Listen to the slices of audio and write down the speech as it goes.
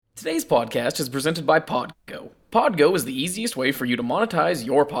Today's podcast is presented by Podgo. Podgo is the easiest way for you to monetize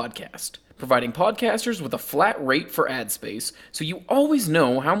your podcast, providing podcasters with a flat rate for ad space so you always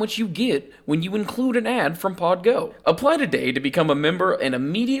know how much you get when you include an ad from Podgo. Apply today to become a member and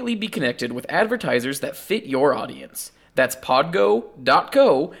immediately be connected with advertisers that fit your audience. That's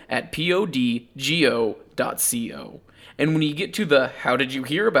podgo.co at podgo.co. And when you get to the How Did You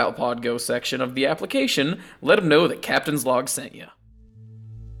Hear About Podgo section of the application, let them know that Captain's Log sent you.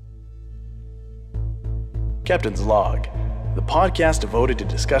 Captain's Log, the podcast devoted to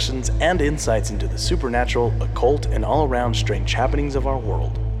discussions and insights into the supernatural, occult, and all-around strange happenings of our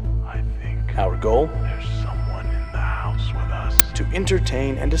world. I think Our goal? there's someone in the house with us. To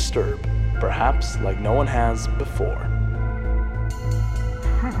entertain and disturb, perhaps like no one has before.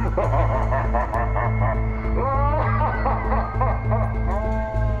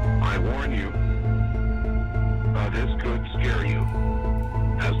 I warn you, this could scare you,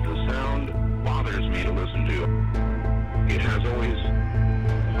 as the sound bothers me to listen to. It has always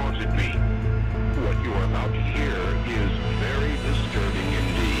haunted me. What you are about to hear is very disturbing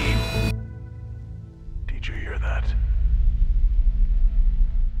indeed. Did you hear that?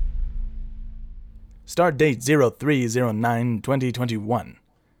 Start date 03/09/2021.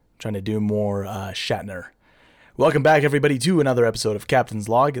 Trying to do more Shatner. Welcome back, everybody, to another episode of Captain's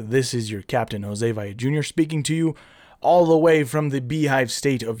Log. This is your Captain Jose Valle Jr. speaking to you all the way from the Beehive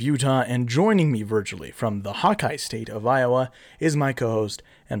State of Utah, and joining me virtually from the Hawkeye State of Iowa is my co-host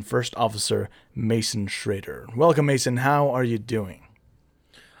and First Officer Mason Schrader. Welcome, Mason. How are you doing?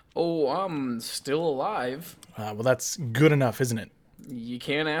 Oh, I'm still alive. Well, that's good enough, isn't it? You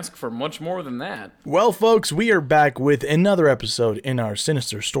can't ask for much more than that. Well, folks, we are back with another episode in our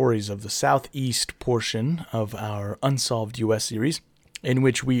Sinister Stories of the Southeast portion of our Unsolved U.S. series, in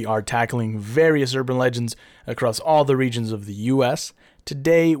which we are tackling various urban legends across all the regions of the U.S.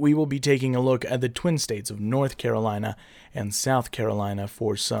 Today, we will be taking a look at the twin states of North Carolina and South Carolina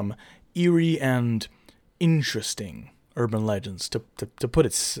for some eerie and interesting urban legends, to put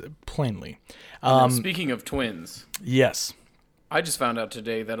it plainly. Now, speaking of twins, Yes. I just found out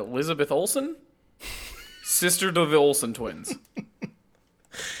today that Elizabeth Olsen, sister to the Olsen twins.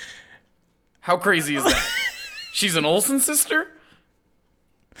 How crazy is that? She's an Olsen sister?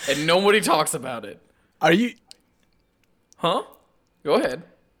 And nobody talks about it. Are you... Huh? Go ahead.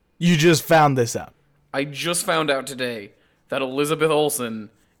 You just found this out? I just found out today that Elizabeth Olsen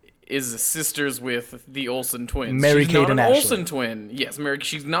is sisters with the Olsen twins. Mary She's Kate not and an Ashley. Olsen twin. Yes,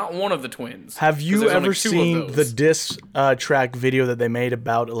 she's not one of the twins. Have 'Cause you there's only ever two of seen the those. diss track video that they made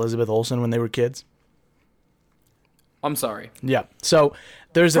about Elizabeth Olsen when they were kids? I'm sorry. Yeah. So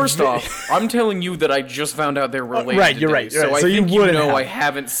there's First off, I'm telling you that I just found out they're related. right, you're today, right, you're So right. I So you think you wouldn't know have. I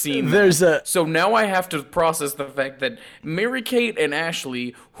haven't seen There's that. a- So now I have to process the fact that Mary Kate and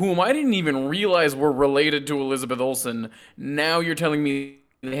Ashley, whom I didn't even realize were related to Elizabeth Olsen, now you're telling me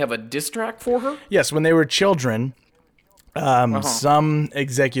they have a diss track for her? yes, when they were children, some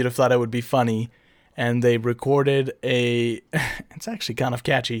executive thought it would be funny, and they recorded a. It's actually kind of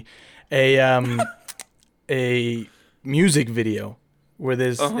catchy, a music video where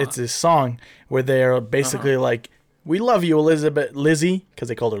it's a song where they're basically like, "We love you, Lizzie," because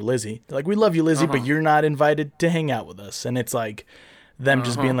they called her Lizzie. They're like, "We love you, Lizzie, but you're not invited to hang out with us," and it's like them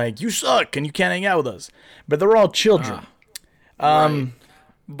just being like, "You suck and you can't hang out with us," but they're all children. Right.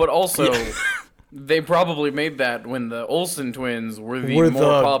 But also, they probably made that when the Olsen twins were the more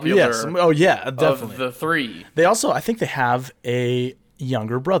popular yes. Oh yeah, definitely. of the three. They also, I think they have a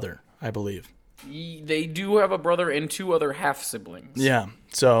younger brother, I believe. They do have a brother and two other half-siblings. Yeah,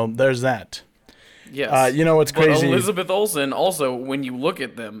 so there's that. Yes. You know what's But crazy? Elizabeth Olsen, also, when you look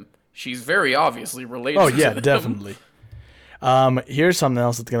at them, she's very obviously related Oh to yeah, them. definitely. Here's something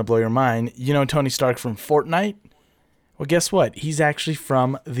else that's gonna blow your mind. You know Tony Stark from Fortnite? Well, guess what? He's actually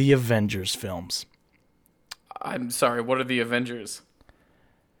from the Avengers films. I'm sorry, what are the Avengers?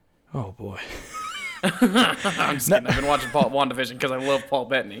 Oh boy. I'm just kidding. I've been watching WandaVision because I love Paul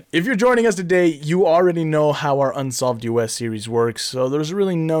Bettany. If you're joining us today, you already know how our Unsolved US series works, so there's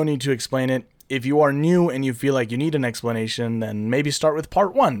really no need to explain it. If you are new and you feel like you need an explanation, then maybe start with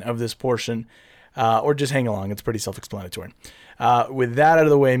part 1 of this portion, or just hang along. It's pretty self-explanatory. With that out of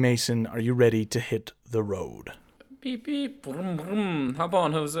the way, Mason, are you ready to hit the road? Beep, beep, brum, brum. Hop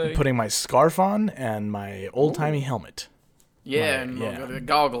on, Jose. Putting my scarf on and my old-timey helmet. Yeah, and yeah. the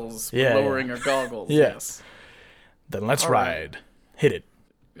goggles. Yeah, Lowering yeah. our goggles. Yeah. Yes. Then let's All ride. Hit it.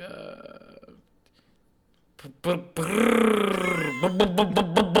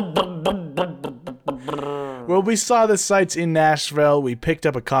 Well, we saw the sights in Nashville. We picked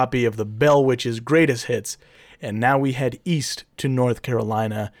up a copy of the Bell Witch's greatest hits, And now we head east to North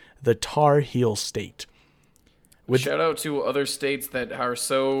Carolina, the Tar Heel State. Shout out to other states that are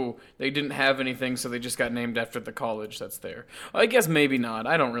they didn't have anything, so they just got named after the college that's there. I guess maybe not.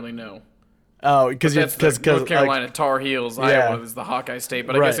 I don't really know. Oh, because North Carolina Tar Heels, yeah. Iowa is the Hawkeye State,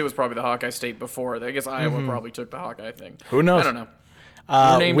 but I guess it was probably the Hawkeye State before. I guess Iowa probably took the Hawkeye thing. Who knows? I don't know.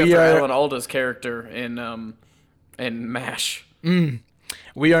 We're named after Alan Alda's character in MASH.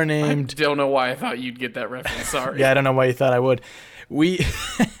 We are named. I don't know why I thought you'd get that reference. Sorry. Yeah, I don't know why you thought I would.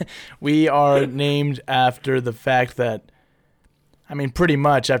 We are named after the fact that, pretty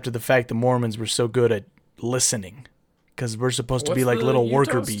much after the fact the Mormons were so good at listening, because we're supposed to be like little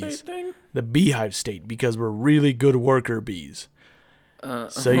worker bees. The Beehive State, because we're really good worker bees.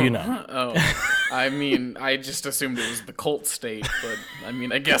 So you know. Oh, I just assumed it was the Colt State, but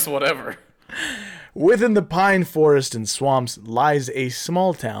I guess whatever. Within the pine forest and swamps lies a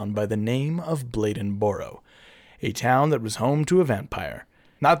small town by the name of Bladenboro, a town that was home to a vampire.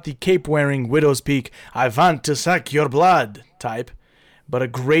 Not the cape-wearing Widow's Peak, I want to suck your blood type, but a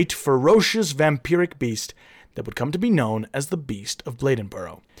great, ferocious vampiric beast that would come to be known as the Beast of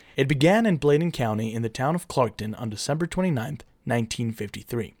Bladenboro. It began in Bladen County in the town of Clarkton on December 29th,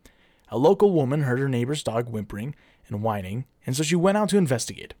 1953. A local woman heard her neighbor's dog whimpering and whining, and so she went out to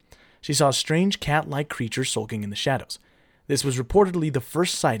investigate. She saw a strange cat-like creature sulking in the shadows. This was reportedly the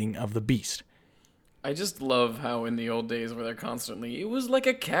first sighting of the beast. I just love how in the old days where they're constantly, it was like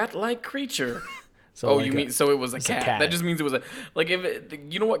a cat-like creature. So it was a cat. That just means it was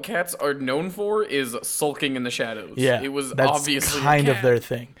you know what cats are known for is sulking in the shadows. Yeah, it was that's obviously kind a of cat. their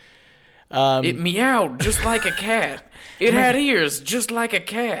thing. It meowed just like a cat. It had ears just like a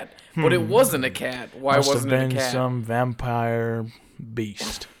cat, but it wasn't a cat. Why wasn't it a cat? Must have been some vampire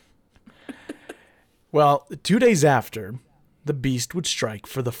beast. Well, 2 days after, the beast would strike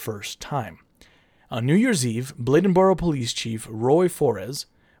for the first time. On New Year's Eve, Bladenboro Police Chief Roy Flores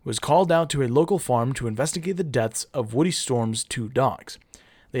was called out to a local farm to investigate the deaths of Woody Storm's 2 dogs.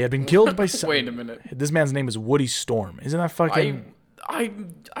 They had been killed by Wait a minute. This man's name is Woody Storm. Isn't that fucking...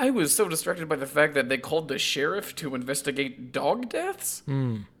 I was so distracted by the fact that they called the sheriff to investigate dog deaths?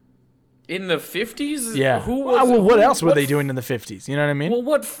 In the 50s? Yeah. What else were they doing in the 50s? You know what I mean? Well,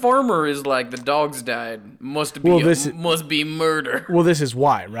 what farmer is like, the dogs died, must be murder? Well, this is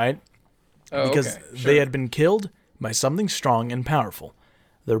why, right? Oh, because okay, they had been killed by something strong and powerful.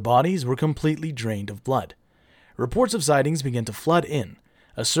 Their bodies were completely drained of blood. Reports of sightings began to flood in.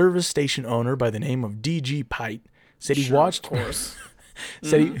 A service station owner by the name of D.G. Pite said he watched... Of course.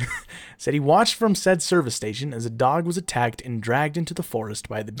 said he watched from said service station as a dog was attacked and dragged into the forest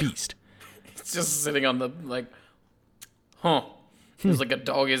by the beast. It's just sitting on the, It's like a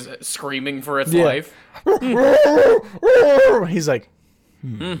dog is screaming for its life. He's like,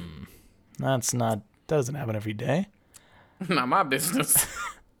 that doesn't happen every day. Not my business.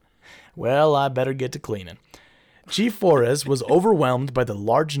 Well, I better get to cleaning. Chief Flores was overwhelmed by the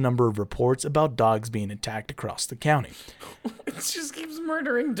large number of reports about dogs being attacked across the county. It just keeps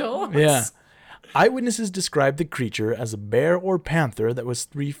murdering dogs. Yeah. Eyewitnesses described the creature as a bear or panther that was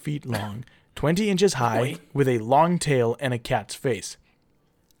 3 feet long, 20 inches high, with a long tail and a cat's face.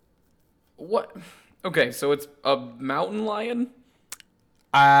 What? Okay, so it's a mountain lion?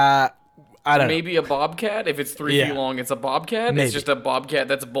 I don't know. Maybe a bobcat? If it's 3 feet long, it's a bobcat? Maybe. It's just a bobcat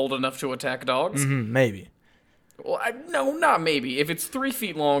that's bold enough to attack dogs? Maybe. Well, no, not maybe. If it's 3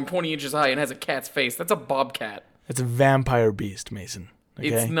 feet long, 20 inches high, and has a cat's face, that's a bobcat. It's a vampire beast, Mason. Okay?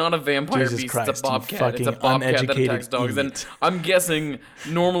 It's not a vampire Jesus beast. Christ, it's a bobcat. It's a fucking bobcat that attacks uneducated dogs. idiot. And I'm guessing,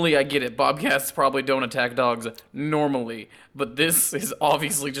 normally I get it. Bobcats probably don't attack dogs normally. But this is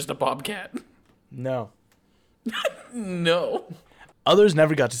obviously just a bobcat. No. No. Others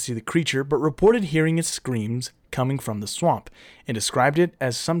never got to see the creature, but reported hearing its screams coming from the swamp, and described it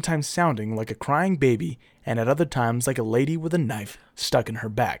as sometimes sounding like a crying baby, and at other times like a lady with a knife stuck in her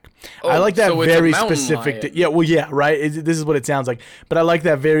back. I like that so it's a very mountain specific... lion. Right? This is what it sounds like. But I like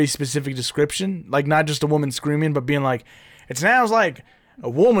that very specific description. Like, not just a woman screaming, but being like, it sounds like a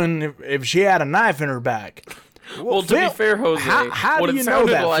woman if she had a knife in her back. Well, to be fair, Jose, how what do it you know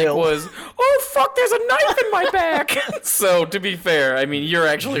sounded that, like Phil? was, oh, fuck, there's a knife in my back. So, to be fair, I mean, you're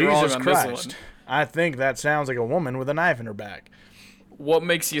actually wrong Jesus on Christ. this one. I think that sounds like a woman with a knife in her back. What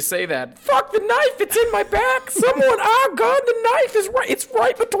makes you say that? Fuck the knife, it's in my back. Someone, oh god, the knife is right, it's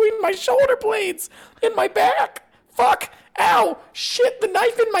right between my shoulder blades in my back. Fuck, ow, shit, the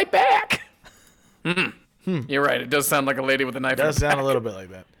knife in my back. You're right, it does sound like a lady with a knife in her Does sound back. a little bit like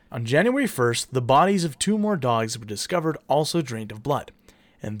that. On January 1st, the bodies of 2 more dogs were discovered also drained of blood,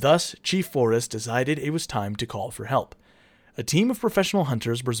 and thus Chief Forrest decided it was time to call for help. A team of professional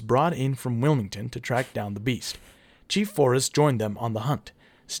hunters was brought in from Wilmington to track down the beast. Chief Forrest joined them on the hunt,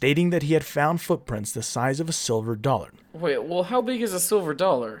 stating that he had found footprints the size of a silver dollar. Wait, well, how big is a silver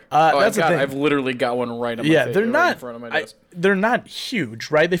dollar? That's the thing. I've literally got one right on my face, they're right not. in front of my desk. They're not huge,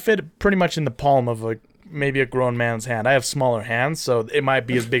 right? They fit pretty much in the palm of maybe a grown man's hand. I have smaller hands, so it might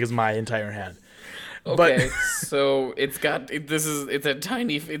be as big as my entire hand. Okay, so it's got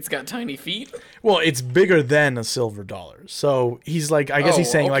tiny feet. Well, it's bigger than a silver dollar. So he's like, I guess he's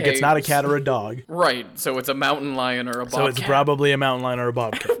saying like it's not a cat or a dog. Right. So it's a mountain lion or a bobcat. So it's probably a mountain lion or a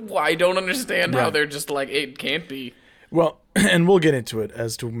bobcat. Well, I don't understand how they're just like, it can't be. Well, and we'll get into it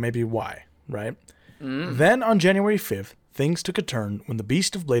as to maybe why, right? Then on January 5th, things took a turn when the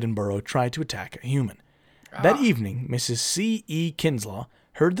beast of Bladenboro tried to attack a human. That evening, Mrs. C.E. Kinslaw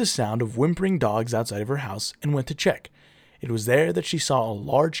heard the sound of whimpering dogs outside of her house and went to check. It was there that she saw a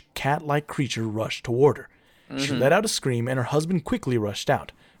large cat-like creature rush toward her. She let out a scream, and her husband quickly rushed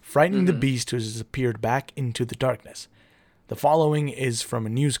out, frightening the beast, who disappeared back into the darkness. The following is from a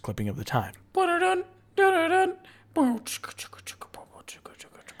news clipping of the time.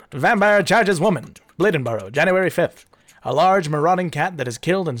 Vampire charges woman, Bladenboro, January 5th. A large marauding cat that has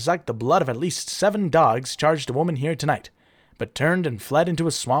killed and sucked the blood of at least 7 dogs charged a woman here tonight, but turned and fled into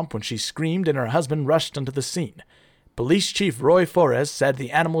a swamp when she screamed and her husband rushed onto the scene. Police Chief Roy Forrest said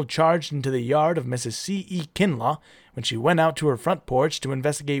the animal charged into the yard of Mrs. C.E. Kinlaw when she went out to her front porch to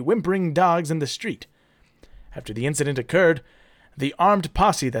investigate whimpering dogs in the street. After the incident occurred, the armed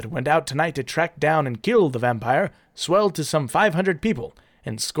posse that went out tonight to track down and kill the vampire swelled to some 500 people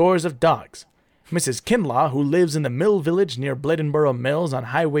and scores of dogs. Mrs. Kinlaw, who lives in the mill village near Bladenboro Mills on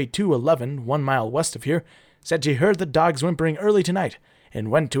Highway 211, 1 mile west of here, said she heard the dogs whimpering early tonight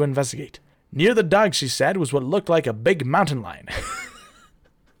and went to investigate. Near the dogs, she said, was what looked like a big mountain lion.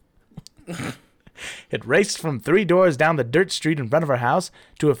 It raced from 3 doors down the dirt street in front of her house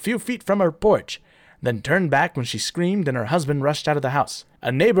to a few feet from her porch, then turned back when she screamed and her husband rushed out of the house.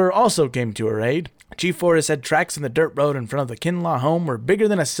 A neighbor also came to her aid. Chief Forrest said tracks in the dirt road in front of the Kinlaw home were bigger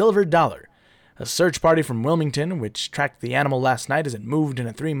than a silver dollar. A search party from Wilmington, which tracked the animal last night as it moved in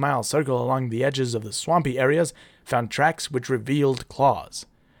a 3-mile circle along the edges of the swampy areas, found tracks which revealed claws.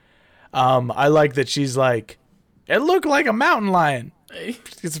 I like that she's like, it looked like a mountain lion.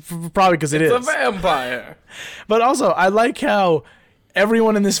 It's probably because it is. It's a vampire. But also, I like how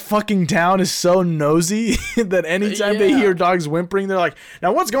everyone in this fucking town is so nosy that anytime they hear dogs whimpering, they're like,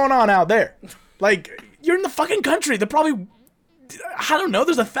 now what's going on out there? Like, you're in the fucking country. They're probably, I don't know,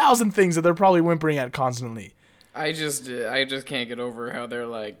 there's 1,000 things that they're probably whimpering at constantly. I just can't get over how they're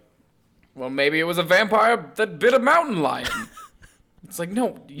like, well, maybe it was a vampire that bit a mountain lion. It's like,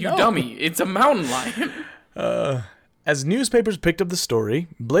 no, dummy. It's a mountain lion. As newspapers picked up the story,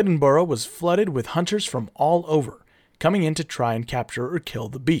 Bladenboro was flooded with hunters from all over, coming in to try and capture or kill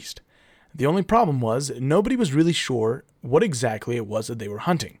the beast. The only problem was nobody was really sure what exactly it was that they were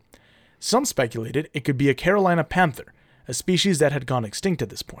hunting. Some speculated it could be a Carolina panther, a species that had gone extinct at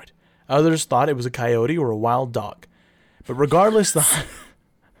this point. Others thought it was a coyote or a wild dog. But regardless,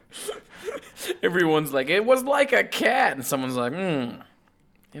 Everyone's like, it was like a cat, and someone's like,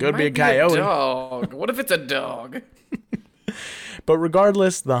 could be a coyote. Dog. What if it's a dog? But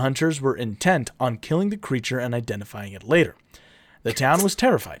regardless, the hunters were intent on killing the creature and identifying it later. The town was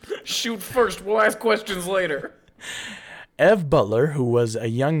terrified. Shoot first, we'll ask questions later. Ev Butler, who was a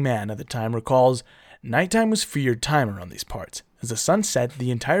young man at the time, recalls, nighttime was feared time around these parts. As the sun set,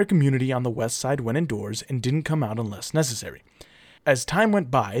 the entire community on the west side went indoors and didn't come out unless necessary. As time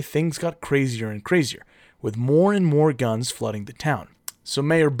went by, things got crazier and crazier, with more and more guns flooding the town. So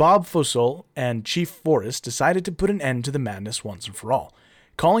Mayor Bob Fussell and Chief Forrest decided to put an end to the madness once and for all,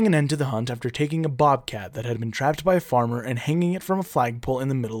 calling an end to the hunt after taking a bobcat that had been trapped by a farmer and hanging it from a flagpole in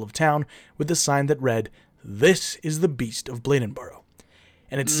the middle of town with a sign that read, "This is the beast of Bladenboro."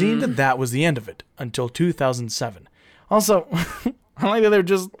 And it seemed that was the end of it, until 2007. Also, I like that they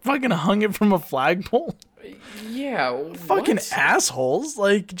just fucking hung it from a flagpole. Yeah, Fucking assholes.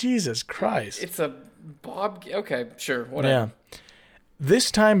 Like, Jesus Christ. It's a bob... Okay, sure, whatever. Yeah.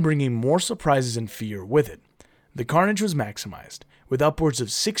 This time bringing more surprises and fear with it. The carnage was maximized, with upwards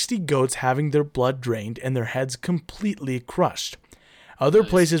of 60 goats having their blood drained and their heads completely crushed. Other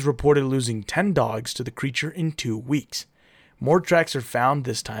places reported losing 10 dogs to the creature in 2 weeks. More tracks are found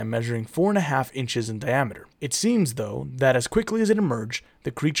this time measuring 4.5 inches in diameter. It seems, though, that as quickly as it emerged,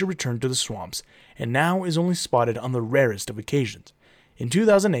 the creature returned to the swamps, and now is only spotted on the rarest of occasions. In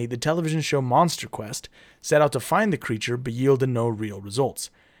 2008, the television show Monster Quest set out to find the creature but yielded no real results.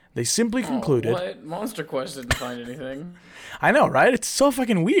 They simply concluded... What? Monster Quest didn't find anything. I know, right? It's so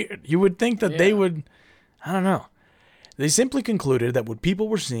fucking weird. You would think that they would... I don't know. They simply concluded that what people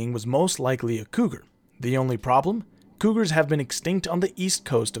were seeing was most likely a cougar. The only problem? Cougars have been extinct on the east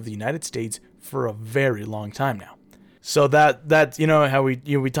coast of the United States for a very long time now. So that you know how we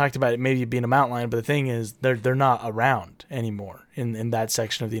talked about it maybe being a mountain lion, but the thing is they're not around anymore in that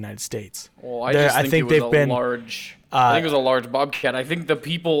section of the United States. Well, I think it was a large. I think it was a large bobcat. I think the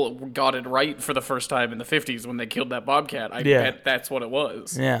people got it right for the first time in the 50s when they killed that bobcat. I bet that's what it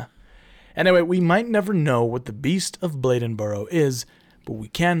was. Yeah. Anyway, we might never know what the Beast of Bladenboro is, but we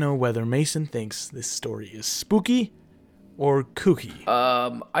can know whether Mason thinks this story is spooky or kooky.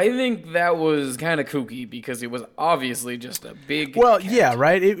 I think that was kind of kooky because it was obviously just a big cat. Yeah,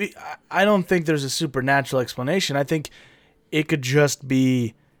 right? I don't think there's a supernatural explanation. I think it could just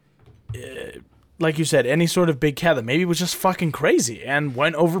be, like you said, any sort of big cat that maybe was just fucking crazy and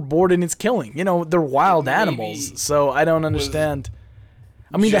went overboard in its killing. You know, they're wild animals, so I don't understand.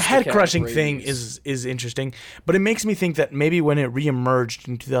 I mean, the head-crushing thing is interesting, but it makes me think that maybe when it reemerged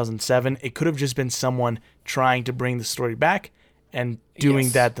in 2007, it could have just been someone trying to bring the story back and doing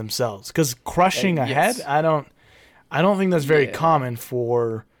that themselves. Because crushing a head, I don't think that's very common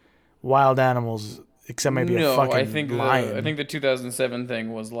for wild animals, except maybe a fucking lion. I think the 2007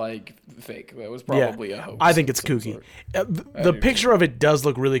 thing was like fake. That was probably a hoax. I think it's kooky. The picture of it does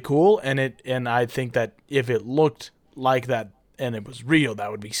look really cool, and I think that if it looked like that, and it was real, that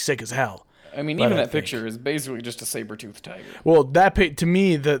would be sick as hell. I mean, even that picture is basically just a saber-toothed tiger. Well, to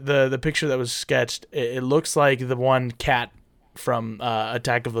me, the picture that was sketched, it looks like the one cat from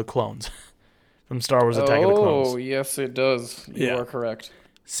Attack of the Clones, from Star Wars Attack of the Clones. Oh, yes, it does. You are correct.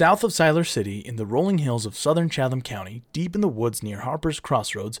 South of Siler City, in the rolling hills of southern Chatham County, deep in the woods near Harper's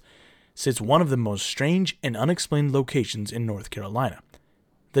Crossroads, sits one of the most strange and unexplained locations in North Carolina,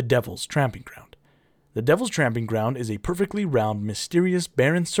 the Devil's Tramping Ground. The Devil's Tramping Ground is a perfectly round, mysterious,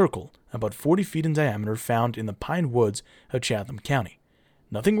 barren circle about 40 feet in diameter found in the pine woods of Chatham County.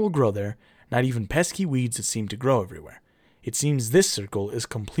 Nothing will grow there, not even pesky weeds that seem to grow everywhere. It seems this circle is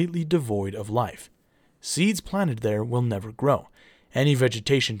completely devoid of life. Seeds planted there will never grow. Any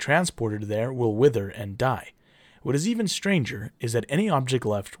vegetation transported there will wither and die. What is even stranger is that any object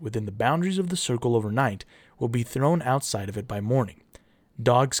left within the boundaries of the circle overnight will be thrown outside of it by morning.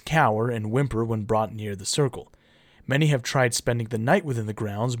 Dogs cower and whimper when brought near the circle. Many have tried spending the night within the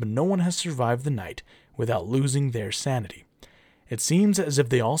grounds, but no one has survived the night without losing their sanity. It seems as if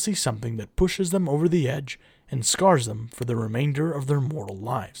they all see something that pushes them over the edge and scars them for the remainder of their mortal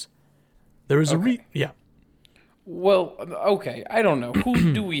lives. There is Well, okay, I don't know.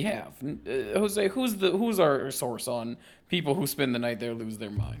 Who do we have? Jose, who's our source on people who spend the night there lose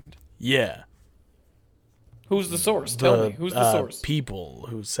their mind? Yeah. Who's the source? Tell me. Who's the source? People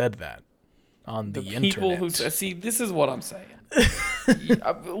who said that on the internet. People who see, this is what I'm saying.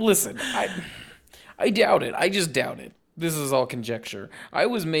 Listen, I doubt it. I just doubt it. This is all conjecture. I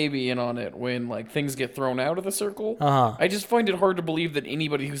was maybe in on it when like things get thrown out of the circle. I just find it hard to believe that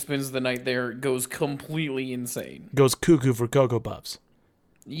anybody who spends the night there goes completely insane. Goes cuckoo for Cocoa Puffs.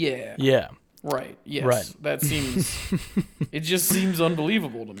 Yeah. Yeah. Right. Yes. Right. That seems. It just seems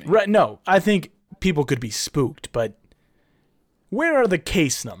unbelievable to me. Right. No, I think people could be spooked, but where are the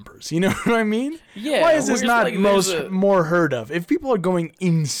case numbers? You know what I mean? Yeah. Why is this not more heard of? If people are going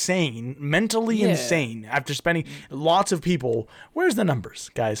insane, mentally insane, after spending lots of people, where's the numbers,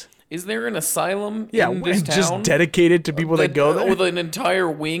 guys? Is there an asylum in this town? Just dedicated to people that go there? With an entire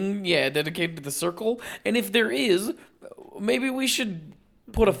wing, dedicated to the circle? And if there is, maybe we should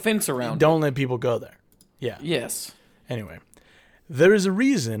put a fence around it. Don't let people go there. Yeah. Yes. Anyway, there is a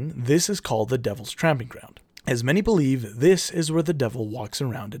reason this is called the Devil's Tramping Ground, as many believe this is where the devil walks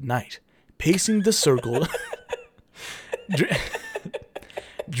around at night, pacing the circle,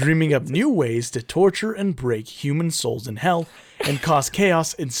 dreaming up new ways to torture and break human souls in hell and cause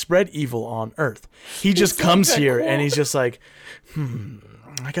chaos and spread evil on earth. He just comes here and he's just like,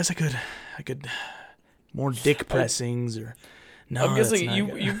 I guess I could more dick pressings or no. I'm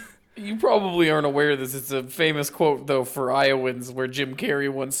guessing you probably aren't aware of this. It's a famous quote though for Iowans where Jim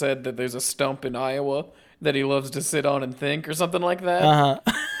Carrey once said that there's a stump in Iowa that he loves to sit on and think or something like that.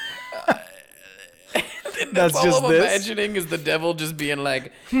 That's all just I'm imagining is the devil just being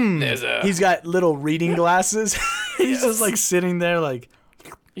like, He's got little reading glasses. He's just like sitting there like.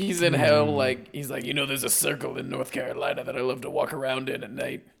 He's in hell like, he's like, there's a circle in North Carolina that I love to walk around in at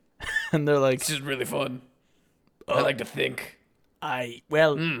night. And they're like. It's just really fun. I like to think.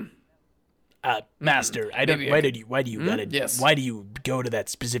 Master, I don't. Why do you go to that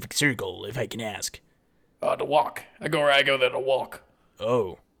specific circle, if I can ask? To walk. I go there to walk.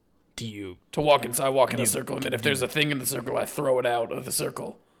 Oh, do you? To walk inside, walk in a circle, and then if there's a thing in the circle, I throw it out of the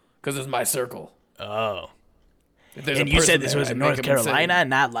circle, because it's my circle. Oh. If there's a And you person said this there, was I'd in make North him Carolina,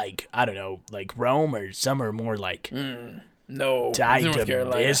 not like, I don't know, like Rome or somewhere more like No, tied North to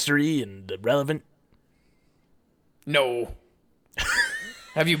Carolina. history and relevant. No.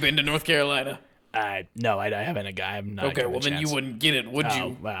 Have you been to North Carolina? No, I haven't. I'm not. Okay, given a well then you chance. wouldn't get it, would Oh,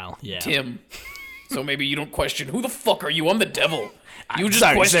 you, well, yeah. Tim? So maybe you don't question. Who the fuck are you? I'm the devil. You just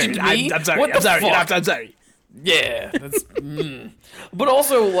Sorry, questioned sir. me. I'm sorry. What I'm the sorry. fuck? I'm sorry. Yeah, that's. But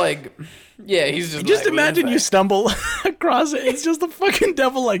also, like, yeah, he's just. Just like, imagine you stumble across it. It's just the fucking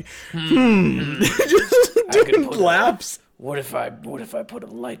devil, like, just could doing put it- laps. What if I put a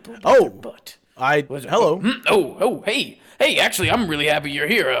light bulb in Oh. your butt? Hello. Hey, actually, I'm really happy you're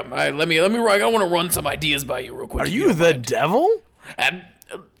here. Let me. I want to run some ideas by you real quick. Are if you don't the mind. devil?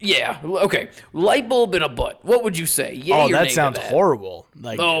 Yeah. Okay. Light bulb in a butt. What would you say? Yay Oh, or nay that to sounds that? horrible.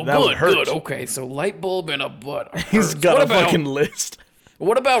 Like, Oh, that would good, hurt. good. Okay, so light bulb in a butt. He's hurts. got what a about, fucking list.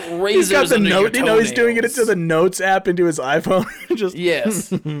 What about razors He's got the under note. your You know, he's doing it toenails? into the Notes app into his iPhone. Just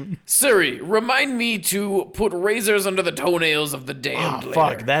Yes. Siri, remind me to put razors under the toenails of the damned later.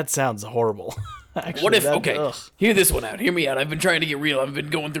 fuck. That sounds horrible. Actually, What if, that- okay, ugh. hear this one out. Hear me out. I've been trying to get real. I've been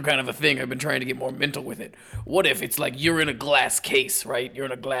going through kind of a thing. I've been trying to get more mental with it. What if it's like you're in a glass case, right? You're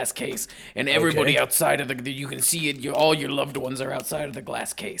in a glass case, and everybody Okay. outside of you can see it. All your loved ones are outside of the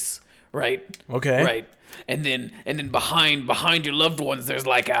glass case, right? Okay. Right. And then behind your loved ones, it's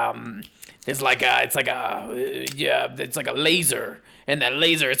like a laser. And that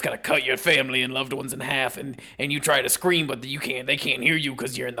laser, it's gonna cut your family and loved ones in half, and you try to scream, but they can't hear you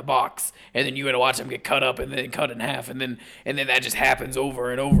because you're in the box, and then you gotta watch them get cut up and then cut in half, and then that just happens over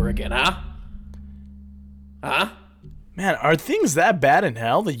and over again, huh? Man, are things that bad in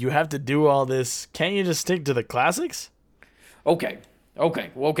hell that you have to do all this? Can't you just stick to the classics? Okay.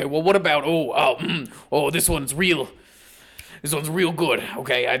 Well, what about this one's real. This one's real good.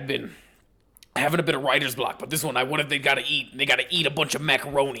 Okay, I've been having a bit of writer's block, but this one, what if they gotta eat a bunch of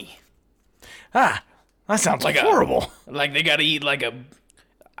macaroni? That sounds Like horrible. Like they gotta eat like a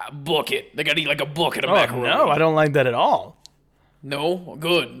bucket. They gotta eat like a bucket of Oh, macaroni. no, I don't like that at all. No?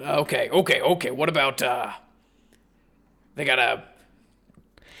 Good. Okay. What about, they gotta,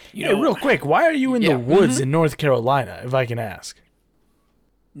 Hey, real quick, why are you in Yeah, the woods in North Carolina, if I can ask?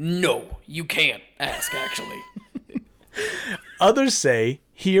 No, you can't ask, actually. Others say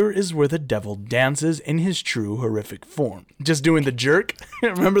here is where the devil dances in his true horrific form. Just doing the jerk.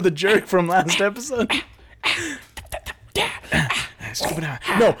 Remember the jerk from last episode?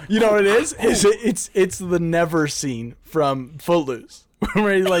 No, you know what it is? It's the never scene from Footloose.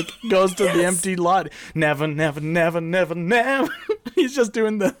 Where he like goes to the empty lot. Never. He's just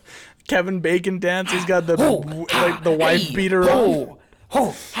doing the Kevin Bacon dance. He's got the the wife beater on.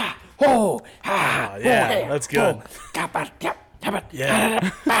 Yeah, that's good.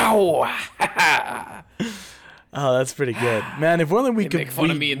 Yeah. Oh, that's pretty good. Man, if only we They could make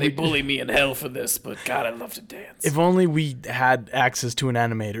fun of me and they bully me in hell for this, but God, I love to dance. if only we had access to an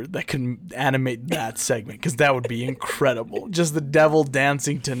animator that could animate that segment, because that would be incredible. Just the devil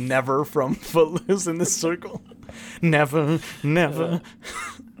dancing to Never from Footloose in the circle. Never.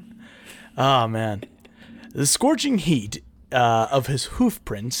 Oh, man. The scorching heat of his hoof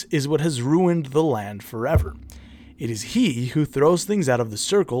prints is what has ruined the land forever. It is he who throws things out of the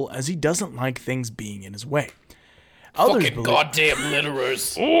circle as he doesn't like things being in his way. Others Fucking goddamn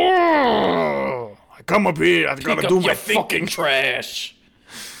litterers. I come up here, I Pick gotta up do your my fucking thinking. trash.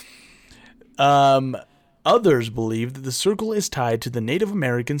 Others believe that the circle is tied to the Native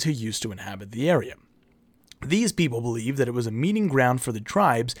Americans who used to inhabit the area. These people believe that it was a meeting ground for the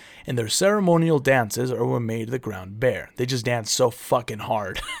tribes, and their ceremonial dances are what made the ground bare. They just danced so fucking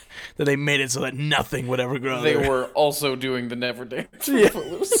hard that they made it so that nothing would ever grow They there. were also doing the never dance for Yeah.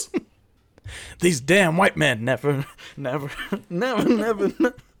 Footloose. These damn white men never.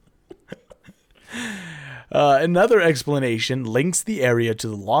 Another explanation links the area to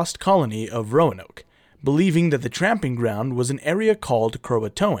the lost colony of Roanoke, believing that the tramping ground was an area called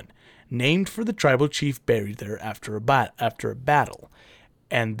Croatoan, named for the tribal chief buried there after a battle.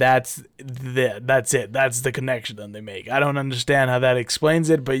 And that's it. That's the connection that they make. I don't understand how that explains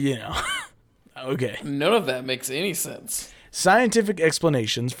it, but you know. Okay. None of that makes any sense. Scientific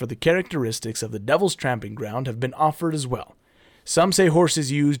explanations for the characteristics of the Devil's Tramping Ground have been offered as well. Some say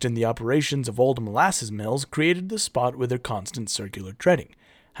horses used in the operations of old molasses mills created the spot with their constant circular treading.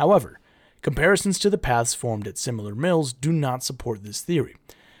 However, comparisons to the paths formed at similar mills do not support this theory.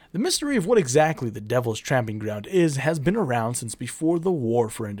 The mystery of what exactly the Devil's Tramping Ground is has been around since before the War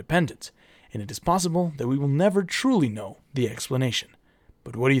for Independence, and it is possible that we will never truly know the explanation.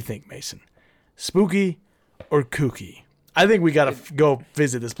 But what do you think, Mason? Spooky or kooky? I think we gotta go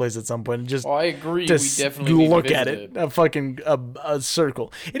visit this place at some point and just. Oh, I agree. To We definitely need to look at visit it. A fucking a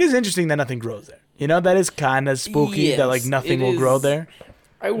circle. It is interesting that nothing grows there. You know, that is kind of spooky that like Yes, nothing it will grow is. there.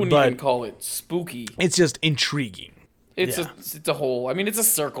 I wouldn't But- even call it spooky. It's just intriguing. It's yeah. it's a hole. I mean, it's a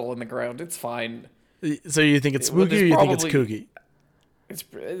circle in the ground. It's fine. So you think it's Well, spooky or there's you think it's probably- kooky? It's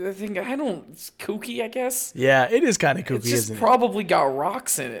kooky, I guess. Yeah, it is kind of It's kooky, just isn't it? probably got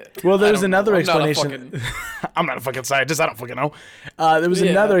rocks in it. Well, I there's don't know. another I'm not a explanation. fucking- I'm not a fucking scientist. I don't fucking know. There was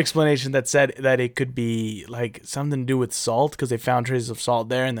Yeah. another explanation that said that it could be like something to do with salt because they found traces of salt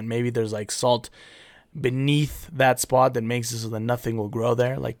there, and then maybe there's like salt beneath that spot that makes it so that nothing will grow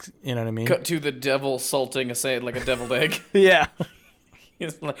there. Like, you know what I mean? Cut to the devil salting like a deviled egg. Yeah.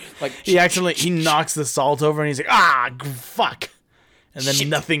 It's like He knocks the salt over and he's like, fuck. And then Shit.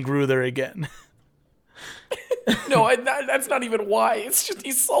 nothing grew there again. No, that's not even why. It's just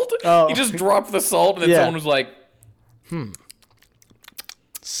he salted. Oh. He just dropped the salt, and then Yeah. someone was like,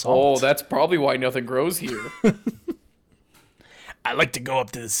 Salt. "Oh, that's probably why nothing grows here." I like to go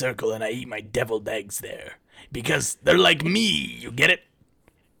up to the circle and I eat my deviled eggs there. Because they're like me, you get it?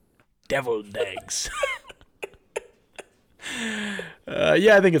 Deviled eggs.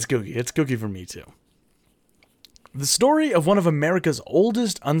 Yeah, I think it's kooky. It's kooky for me, too. The story of one of America's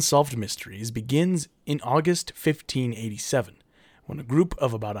oldest unsolved mysteries begins in August 1587, when a group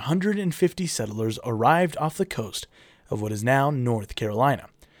of about 150 settlers arrived off the coast of what is now North Carolina.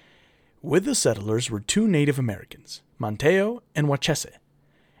 With the settlers were two Native Americans, Monteo and Wachese,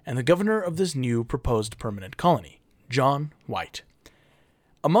 and the governor of this new proposed permanent colony, John White.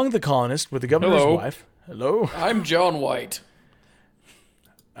 Among the colonists were the governor's Hello. wife. Hello. I'm John White.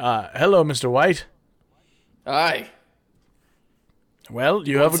 Hello, Mr. White. Hi. Well,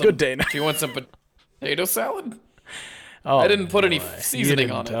 you have a good day now. Do you want some potato salad? Oh, I didn't put any boy. seasoning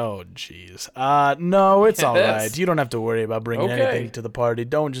You on didn't- it. Oh, jeez. No, it's all Yes. right. You don't have to worry about bringing Okay. anything to the party.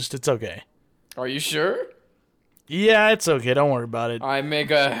 It's okay. Are you sure? Yeah, it's okay. Don't worry about it. I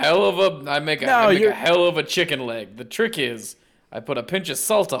make a hell of a I make you're- a hell of a chicken leg. The trick is I put a pinch of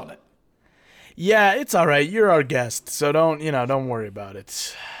salt on it. Yeah, it's all right. You're our guest, so don't worry about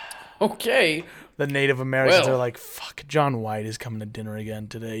it. Okay. The Native Americans Well. are like, fuck, John White is coming to dinner again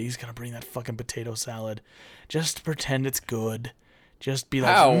today. He's gonna bring that fucking potato salad. Just pretend it's good. Just be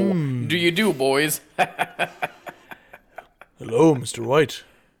like, How do you do, boys? hello, Mr. White.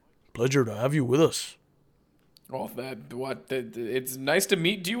 Pleasure to have you with us. It's nice to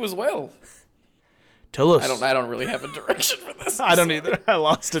meet you as well. Tell us. I don't really have a direction for this. I don't either. I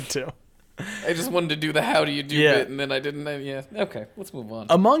lost it too. I just wanted to do the how do you do Yeah. bit, and then I didn't. Yeah. Okay, let's move on.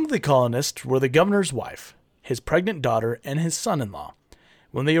 Among the colonists were the governor's wife, his pregnant daughter, and his son-in-law.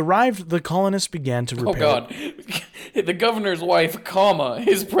 When they arrived, the colonists began to Oh repair. God, the governor's wife, comma,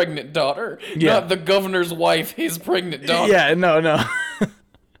 his pregnant daughter, Yeah. not the governor's wife, his pregnant daughter. Yeah, no.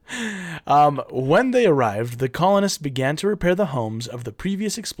 When they arrived, the colonists began to repair the homes of the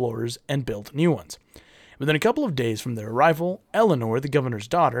previous explorers and built new ones. Within a couple of days from their arrival, Eleanor, the governor's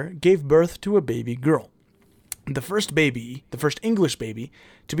daughter, gave birth to a baby girl. The first English baby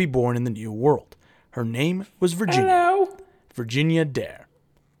to be born in the New World. Her name was Virginia. Hello. Virginia Dare.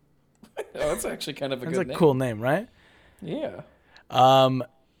 Oh, that's actually kind of a That's good a name. cool name, right? Yeah.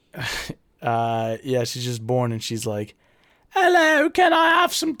 Yeah, she's just born and she's like, hello, can I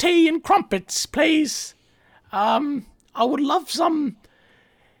have some tea and crumpets, please? I would love some.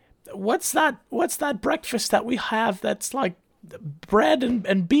 What's that breakfast that we have that's like bread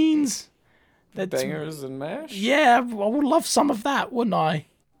and beans? That's, Bangers and mash. yeah, I would love some of that, wouldn't I?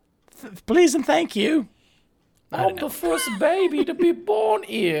 Please and thank you. I'm the first baby to be born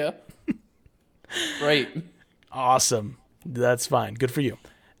here. Great. Awesome. That's fine. Good for you.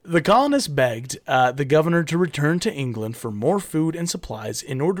 The colonists begged the governor to return to England for more food and supplies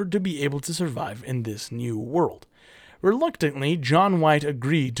in order to be able to survive in this new world. Reluctantly, John White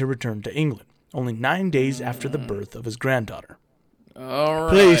agreed to return to England, only 9 days after the birth of his granddaughter. All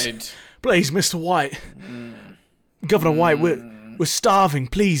right. Please, Mr. White. Governor White, we're starving.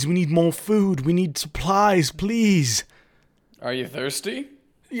 Please, we need more food. We need supplies, please. Are you thirsty?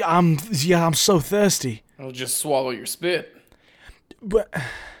 Yeah, I'm so thirsty. I'll just swallow your spit. But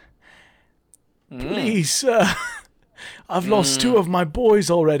please, sir. I've lost two of my boys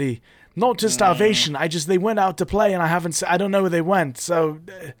already. Not to starvation. They went out to play, and I don't know where they went. So,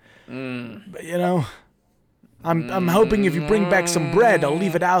 but, I'm hoping if you bring back some bread, I'll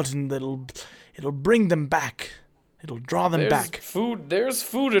leave it out, and it'll bring them back. It'll draw them back. There's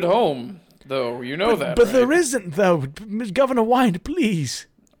food at home, though. You know that. But right? there isn't, though. Governor White, please.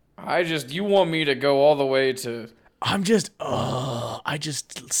 You want me to go all the way to. I just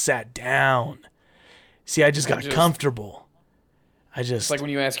sat down. See, I just got comfortable. It's like when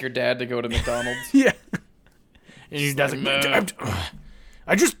you ask your dad to go to McDonald's. Yeah. And your dad's like,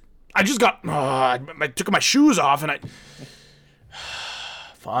 I just got, I took my shoes off and I...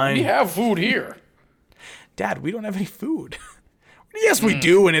 Fine. We have food here. Dad, we don't have any food. Yes, we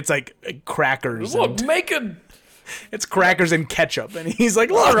do, and it's like crackers. Look, It's crackers and ketchup, and he's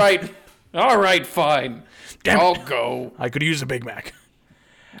like, look. All right, fine. I'll go. I could use a Big Mac.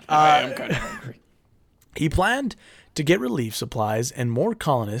 I am kind of hungry. He planned to get relief supplies and more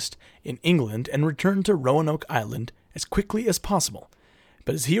colonists in England and return to Roanoke Island as quickly as possible.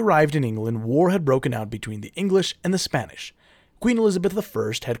 But as he arrived in England, war had broken out between the English and the Spanish. Queen Elizabeth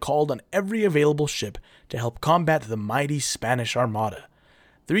I had called on every available ship to help combat the mighty Spanish Armada.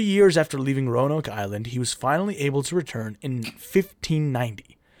 3 years after leaving Roanoke Island, he was finally able to return in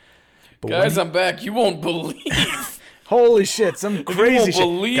 1590. But Guys, I'm back. You won't believe. Holy shit, some crazy shit. You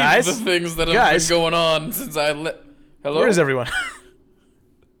won't believe Guys, the things that have been going on since I Hello? Where is everyone?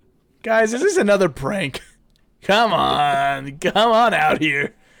 Guys, is this another prank? Come on out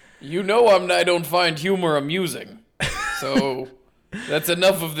here. You know I don't find humor amusing. So, that's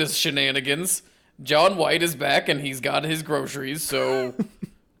enough of this shenanigans. John White is back and he's got his groceries, so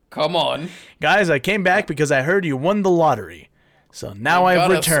come on. Guys, I came back because I heard you won the lottery. So now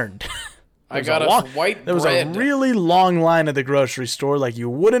I've returned. I got us white bread. There was a really long line at the grocery store like you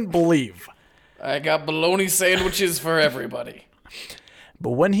wouldn't believe. I got bologna sandwiches for everybody.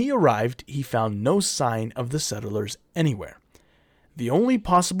 But when he arrived, he found no sign of the settlers anywhere. The only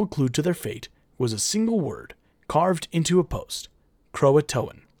possible clue to their fate was a single word carved into a post: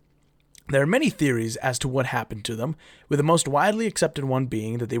 Croatoan. There are many theories as to what happened to them, with the most widely accepted one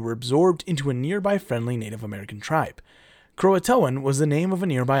being that they were absorbed into a nearby friendly Native American tribe. Croatoan was the name of a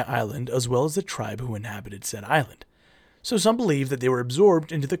nearby island as well as the tribe who inhabited said island. So some believe that they were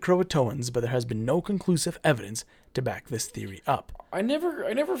absorbed into the Croatoans, but there has been no conclusive evidence to back this theory up. I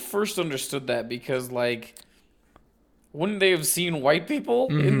never first understood that because, like, wouldn't they have seen white people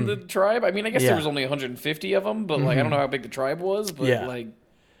in the tribe? I mean, I guess there was only 150 of them, but, like, I don't know how big the tribe was, but, like...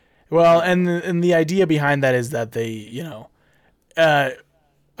 Well, and the idea behind that is that they, you know... I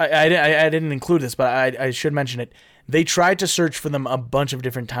didn't include this, but I should mention it. They tried to search for them a bunch of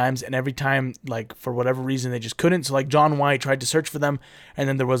different times, and every time, like, for whatever reason, they just couldn't. So, like, John White tried to search for them, and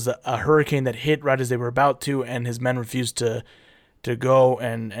then there was a hurricane that hit right as they were about to, and his men refused to go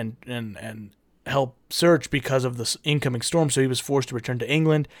and help search because of the incoming storm, so he was forced to return to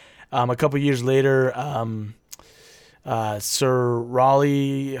England. A couple years later, Sir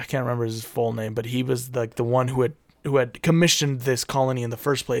Raleigh, I can't remember his full name, but he was like the one who had commissioned this colony in the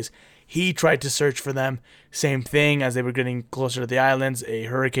first place. He tried to search for them. Same thing, as they were getting closer to the islands, a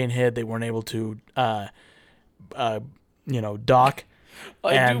hurricane hit. They weren't able to, dock.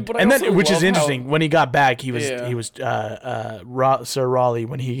 Which is interesting. When he got back, Sir Raleigh.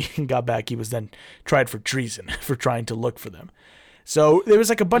 When he got back, he was then tried for treason for trying to look for them. So there was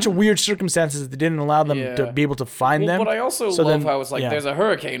like a bunch of weird circumstances that didn't allow them to be able to find them. But I also love how it's like, there's a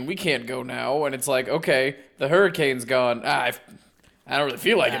hurricane, we can't go now, and it's like, okay, the hurricane's gone. I don't really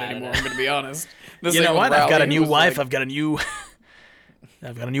feel like it anymore. I'm gonna be honest. You know what? I've got a new wife. I've got a new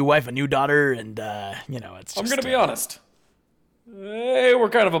wife, a new daughter, and it's. I'm gonna be honest. Hey, we're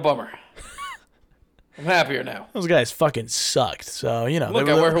kind of a bummer. I'm happier now. Those guys fucking sucked. So Look,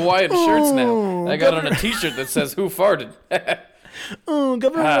 I wear Hawaiian shirts now. I got on a T-shirt that says "Who farted." Oh,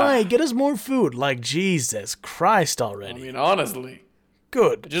 Governor White, get us more food. Like, Jesus Christ already. I mean, honestly.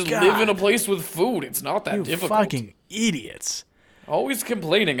 Good Just God. live in a place with food. It's not that difficult. Fucking idiots. Always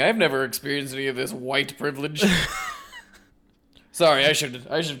complaining. I've never experienced any of this white privilege. Sorry, I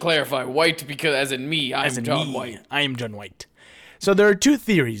should clarify. White because, as in me, I'm John White. I am John White. So there are two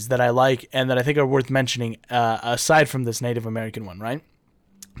theories that I like and that I think are worth mentioning aside from this Native American one, right?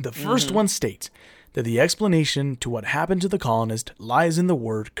 The first one states that the explanation to what happened to the colonist lies in the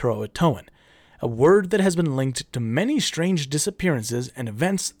word Croatoan, a word that has been linked to many strange disappearances and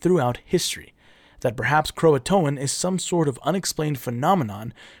events throughout history, that perhaps Croatoan is some sort of unexplained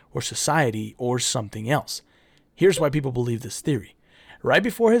phenomenon or society or something else. Here's why people believe this theory. Right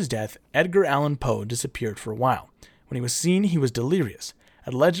before his death, Edgar Allan Poe disappeared for a while. When he was seen, he was delirious.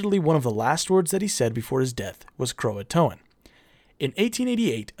 Allegedly, one of the last words that he said before his death was Croatoan. In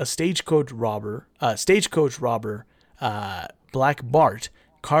 1888, a stagecoach robber, Black Bart,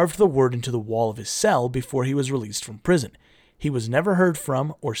 carved the word into the wall of his cell before he was released from prison. He was never heard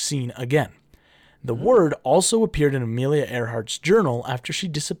from or seen again. The word also appeared in Amelia Earhart's journal after she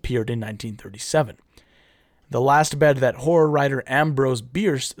disappeared in 1937. The last bed that horror writer Ambrose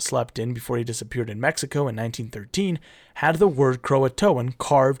Bierce slept in before he disappeared in Mexico in 1913 had the word Croatoan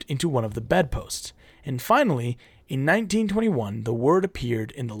carved into one of the bedposts. And finally, in 1921, the word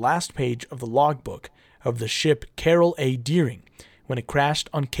appeared in the last page of the logbook of the ship Carroll A. Deering when it crashed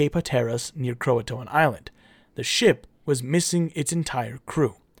on Cape Hatteras near Croatoan Island. The ship was missing its entire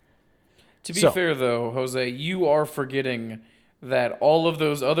crew. To be fair, though, Jose, you are forgetting that all of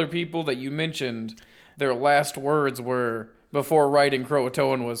those other people that you mentioned, their last words were, before writing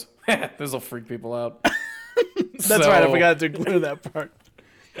Croatoan, was, this will freak people out. That's right, I forgot to include that part.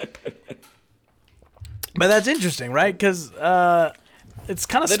 But that's interesting, right? Because it's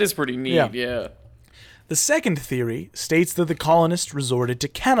kind of... That is pretty neat, yeah. The second theory states that the colonists resorted to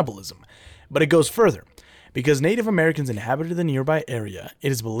cannibalism, but it goes further. Because Native Americans inhabited the nearby area, it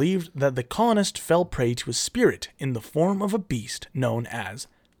is believed that the colonists fell prey to a spirit in the form of a beast known as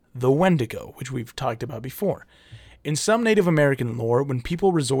the Wendigo, which we've talked about before. In some Native American lore, when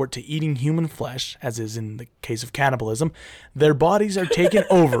people resort to eating human flesh, as is in the case of cannibalism, their bodies are taken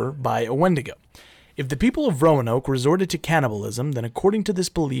over by a Wendigo. If the people of Roanoke resorted to cannibalism, then according to this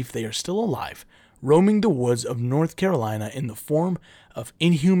belief they are still alive, roaming the woods of North Carolina in the form of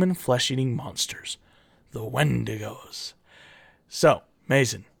inhuman flesh-eating monsters. The Wendigos. So,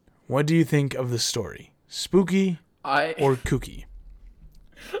 Mason, what do you think of the story? Spooky or kooky?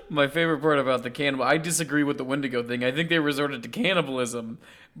 My favorite part about the cannibal... I disagree with the Wendigo thing. I think they resorted to cannibalism,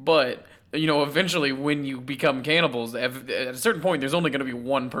 but, eventually when you become cannibals, at a certain point, there's only going to be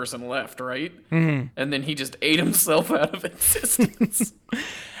one person left, right? Mm-hmm. And then he just ate himself out of existence.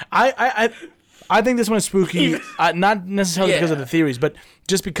 I think this one is spooky, not necessarily because of the theories, but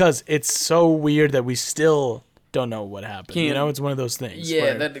just because it's so weird that we still don't know what happened. It's one of those things.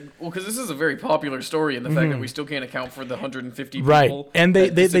 Yeah, because this is a very popular story, and the fact that we still can't account for the 150 people right. And they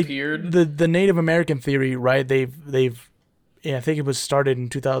disappeared. The Native American theory, right? They've I think it was started in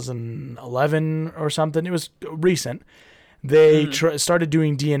 2011 or something. It was recent. They started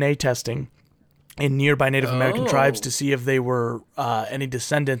doing DNA testing in nearby Native American tribes to see if they were any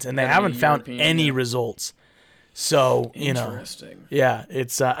descendants, and they haven't found any results. So, Interesting.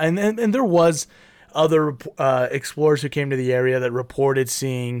 It's and there was other explorers who came to the area that reported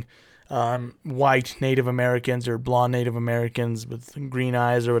seeing white Native Americans or blonde Native Americans with green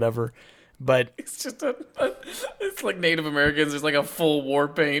eyes or whatever. But it's just it's like Native Americans. There's like a full war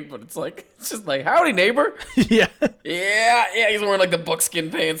paint, but it's just like, howdy, neighbor. yeah. He's wearing like the buckskin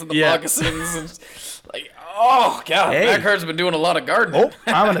pants and the moccasins, and like, oh god, Backhard's been doing a lot of gardening. Oh,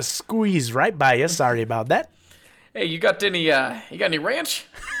 I'm gonna squeeze right by you. Sorry about that. Hey, you got any ranch?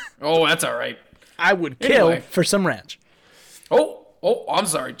 Oh, that's all right. I would kill for some ranch. Oh, I'm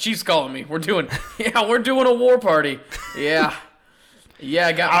sorry. Chief's calling me. We're doing a war party. Yeah. Yeah,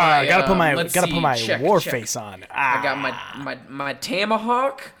 I got my. Gotta put my war face on. I got my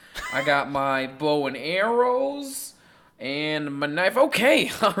tomahawk. I got my bow and arrows, and my knife.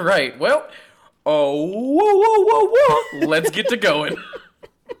 Okay, all right. Well, whoa. Let's get to going.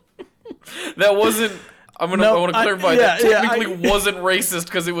 That wasn't. I want to clarify that technically wasn't racist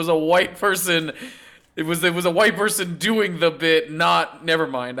because it was a white person. It was a white person doing the bit. Never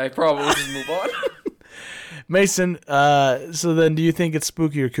mind. I probably just move on. Mason, so then do you think it's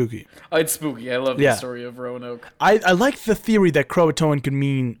spooky or kooky? It's spooky. I love the story of Roanoke. I like the theory that Croatoan could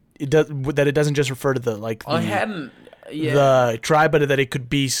mean that it doesn't just refer to the tribe, but that it could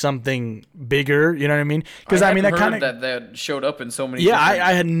be something bigger. You know what I mean? Because I mean that kind of that showed up in so many. Yeah,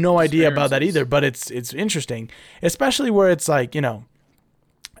 I had no idea about that either, but it's interesting, especially where it's like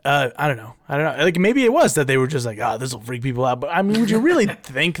I don't know. Like maybe it was that they were just like, this will freak people out. But I mean, would you really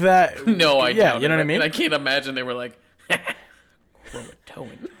think that? No, I don't. You know what I mean? I can't imagine they were like,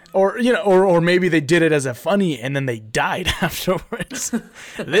 Croatoan. Or maybe they did it as a funny and then they died afterwards.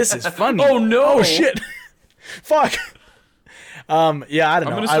 This is funny. Oh no! Oh shit! Fuck. I don't know. I'm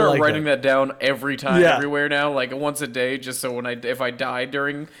gonna start writing that down every time, everywhere now, like once a day, just so if I die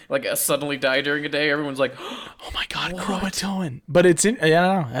suddenly die during a day, everyone's like, "Oh my god, Croatoan!" But I don't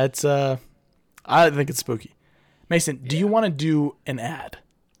know. It's I think it's spooky. Mason, do you want to do an ad?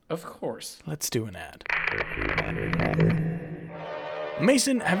 Of course. Let's do an ad.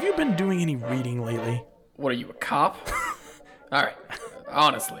 Mason, have you been doing any reading lately? What are you, a cop? All right.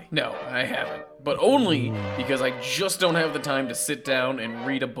 Honestly, no, I haven't. But only because I just don't have the time to sit down and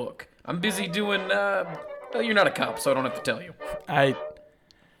read a book. I'm busy doing, you're not a cop, so I don't have to tell you. I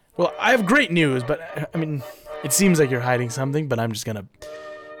have great news, but, I mean, it seems like you're hiding something, but I'm gonna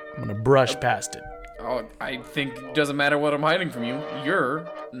brush past it. Oh, I think it doesn't matter what I'm hiding from you. You're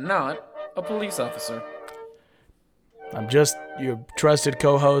not a police officer. I'm just your trusted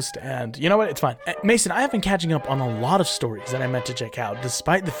co-host, and you know what? It's fine. Mason, I have been catching up on a lot of stories that I meant to check out,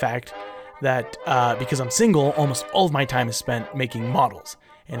 despite the fact that, because I'm single, almost all of my time is spent making models.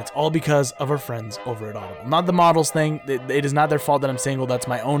 And it's all because of our friends over at Audible. Not the models thing. It is not their fault that I'm single. That's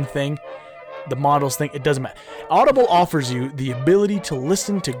my own thing. The models thing, it doesn't matter. Audible offers you the ability to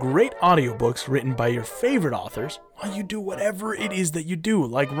listen to great audiobooks written by your favorite authors while you do whatever it is that you do,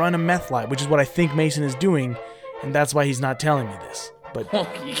 like run a meth lab, which is what I think Mason is doing, and that's why he's not telling me this. But Well,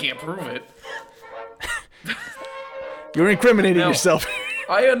 you can't prove it. you're incriminating yourself.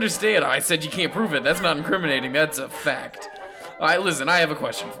 I understand. I said you can't prove it. That's not incriminating. That's a fact. All right, listen, I have a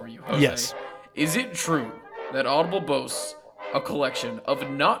question for you, Jose. Yes. Is it true that Audible boasts a collection of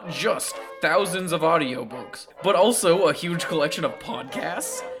not just thousands of audiobooks, but also a huge collection of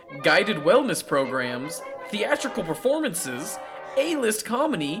podcasts, guided wellness programs, theatrical performances, A-list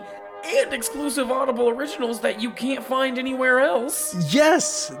comedy, and exclusive Audible originals that you can't find anywhere else?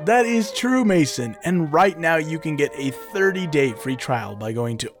 Yes, that is true, Mason. And right now you can get a 30-day free trial by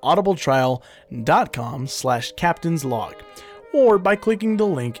going to audibletrial.com/captainslog or by clicking the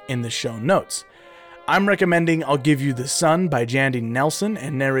link in the show notes. I'm recommending I'll Give You the Sun by Jandy Nelson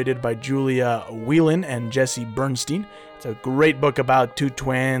and narrated by Julia Whelan and Jesse Bernstein. It's a great book about two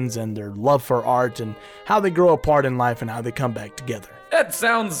twins and their love for art and how they grow apart in life and how they come back together. That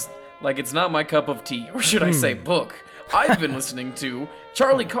sounds like it's not my cup of tea, or should I say book. I've been listening to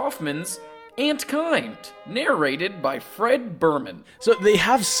Charlie Kaufman's Ant Kind, narrated by Fred Berman. So they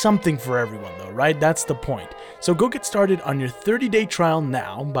have something for everyone though, right? That's the point. So go get started on your 30-day trial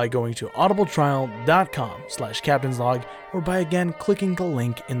now by going to audibletrial.com/captainslog or by again clicking the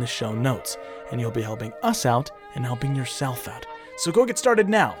link in the show notes. And you'll be helping us out and helping yourself out. So go get started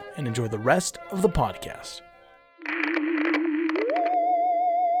now and enjoy the rest of the podcast.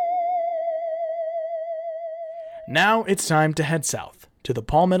 Now it's time to head south to the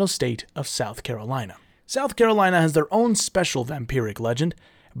Palmetto State of South Carolina. South Carolina has their own special vampiric legend,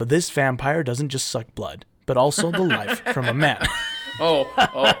 but this vampire doesn't just suck blood, but also the life from a man. Oh,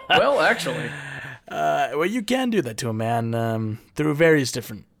 well, actually. Well, you can do that to a man through various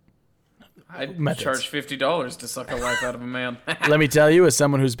different I'd methods. charge $50 to suck the life out of a man. Let me tell you, as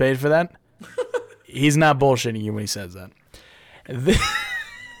someone who's paid for that, he's not bullshitting you when he says that.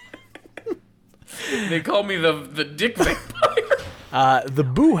 They call me the dick vampire. The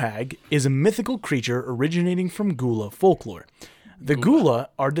Boohag is a mythical creature originating from Gula folklore. The Gula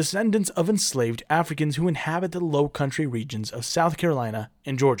are descendants of enslaved Africans who inhabit the low country regions of South Carolina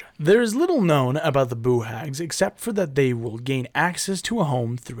and Georgia. There is little known about the Boohags except for that they will gain access to a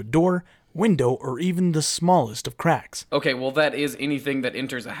home through a door, window, or even the smallest of cracks. Okay, well, that is anything that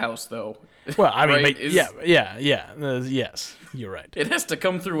enters a house, though. Well, I mean, Right? but yes, you're right. It has to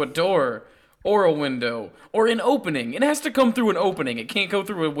come through a door, or a window, or an opening. It has to come through an opening. It can't go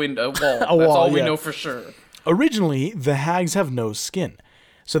through a window, a wall. That's wall, all we yeah. know for sure. Originally, the hags have no skin,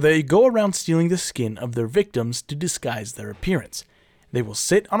 so they go around stealing the skin of their victims to disguise their appearance. They will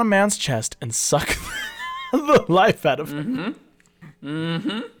sit on a man's chest and suck the life out of him.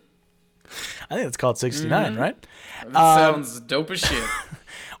 I think it's called 69, right? That sounds dope as shit.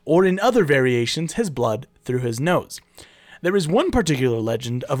 Or in other variations, his blood through his nose. There is one particular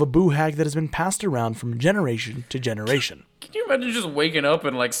legend of a Boohag that has been passed around from generation to generation. Can you imagine just waking up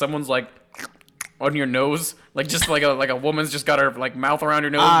and, like, someone's, like, on your nose? Like, just like a woman's just got her, like, mouth around your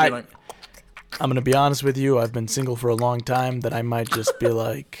nose and be like... I'm going to be honest with you, I've been single for a long time, that I might just be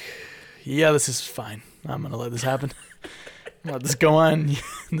like, yeah, this is fine. I'm going to let this happen. Let this go on.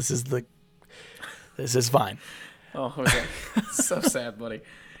 This is fine. Oh, okay. So sad, buddy.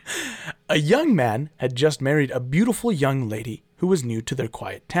 A young man had just married a beautiful young lady who was new to their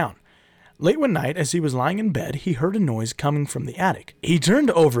quiet town. Late one night, as he was lying in bed, he heard a noise coming from the attic. He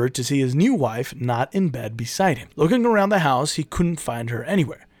turned over to see his new wife not in bed beside him. Looking around the house, he couldn't find her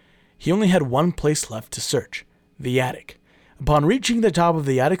anywhere. He only had one place left to search: the attic. Upon reaching the top of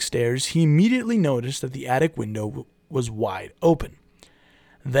the attic stairs, he immediately noticed that the attic window was wide open.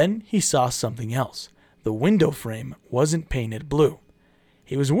 Then he saw something else. The window frame wasn't painted blue.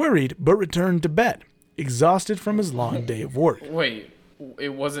 He was worried, but returned to bed, exhausted from his long day of work. Wait,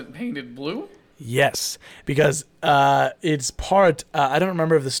 it wasn't painted blue? Yes, because it's part, I don't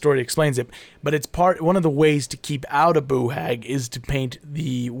remember if the story explains it, but it's one of the ways to keep out a Boohag is to paint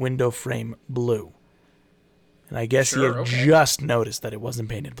the window frame blue. And I guess he had just noticed that it wasn't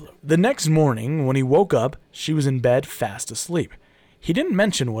painted blue. The next morning, when he woke up, she was in bed fast asleep. He didn't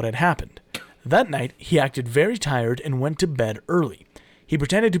mention what had happened. That night, he acted very tired and went to bed early. He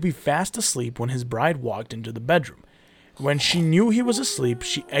pretended to be fast asleep when his bride walked into the bedroom. When she knew he was asleep,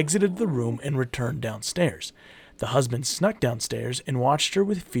 she exited the room and returned downstairs. The husband snuck downstairs and watched her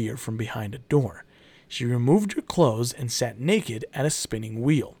with fear from behind a door. She removed her clothes and sat naked at a spinning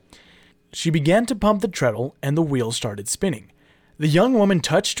wheel. She began to pump the treadle and the wheel started spinning. The young woman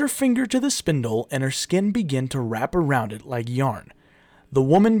touched her finger to the spindle, and her skin began to wrap around it like yarn. The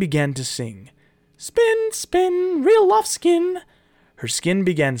woman began to sing, "Spin, spin, reel off skin." Her skin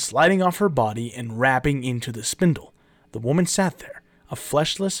began sliding off her body and wrapping into the spindle. The woman sat there, a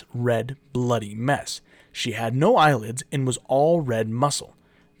fleshless, red, bloody mess. She had no eyelids and was all red muscle.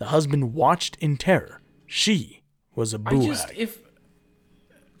 The husband watched in terror. She was a boo-hag.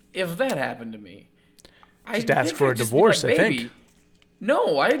 If that happened to me, I'd ask for a divorce, I think.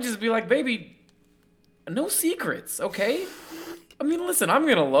 No, I'd just be like, baby, no secrets, okay? I mean, listen, I'm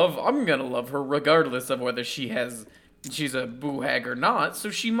gonna love her regardless of whether she's a boo hag or not.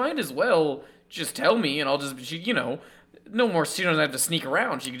 So she might as well just tell me, and I'll just, no more. She doesn't have to sneak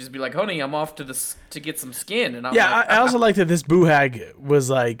around. She could just be like, honey, I'm off to get some skin. And I also like that this boo hag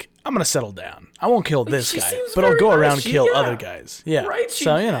was like, I'm gonna settle down. I won't kill this guy, but I'll go around and kill other guys. Yeah, right.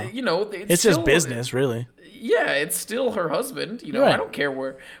 So it's just business, really. Yeah, it's still her husband. Right. I don't care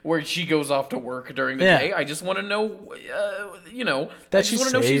where she goes off to work during the day. I just want to know, that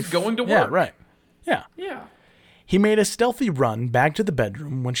she's going to work. Yeah, right. Yeah. Yeah. He made a stealthy run back to the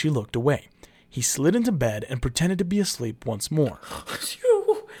bedroom when she looked away. He slid into bed and pretended to be asleep once more.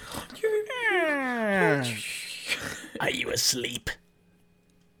 Are you asleep?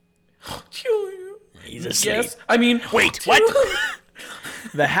 He's asleep. Yes. I mean, wait, what?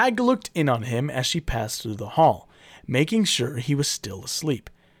 The hag looked in on him as she passed through the hall, making sure he was still asleep.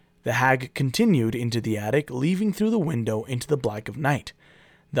 The hag continued into the attic, leaving through the window into the black of night.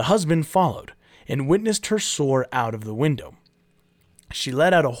 The husband followed and witnessed her soar out of the window. She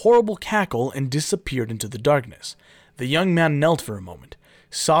let out a horrible cackle and disappeared into the darkness. The young man knelt for a moment,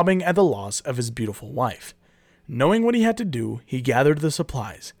 sobbing at the loss of his beautiful wife. Knowing what he had to do, he gathered the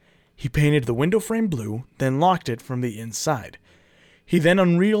supplies. He painted the window frame blue, then locked it from the inside. He then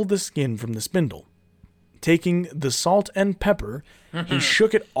unreeled the skin from the spindle. Taking the salt and pepper, he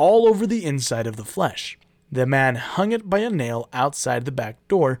shook it all over the inside of the flesh. The man hung it by a nail outside the back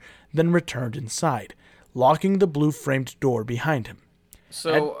door, then returned inside, locking the blue-framed door behind him.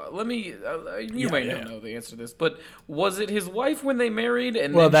 So let me. You might not know the answer to this, but was it his wife when they married?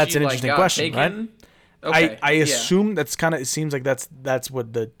 And well, then that's she, an interesting got question, taken? right? Okay. I assume that's kind of. It seems like that's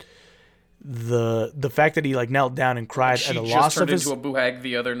what the fact that he knelt down and cried She at the just loss turned of his. into a boo hag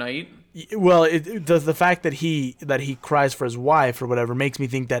the other night. Well, the fact that he cries for his wife or whatever makes me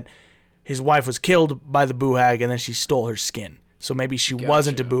think that his wife was killed by the boo hag and then she stole her skin. So maybe she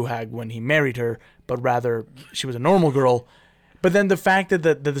wasn't a boo hag when he married her, but rather she was a normal girl. But then the fact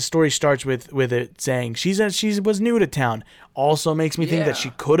that the story starts with it saying she was new to town also makes me think that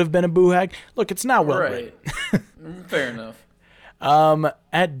she could have been a boo hag. Look, it's not well written. Fair enough.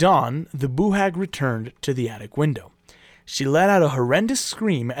 At dawn, the boo hag returned to the attic window. She let out a horrendous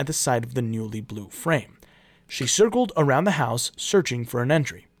scream at the sight of the newly blue frame. She circled around the house, searching for an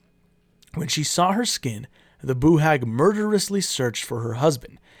entry. When she saw her skin, the boo hag murderously searched for her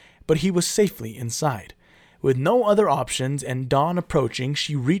husband, but he was safely inside. With no other options and dawn approaching,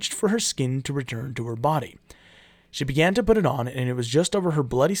 she reached for her skin to return to her body. She began to put it on, and it was just over her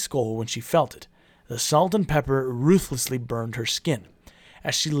bloody skull when she felt it. The salt and pepper ruthlessly burned her skin,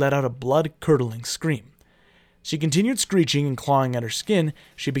 as she let out a blood-curdling scream. She continued screeching and clawing at her skin.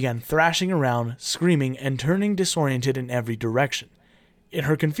 She began thrashing around, screaming, and turning disoriented in every direction. In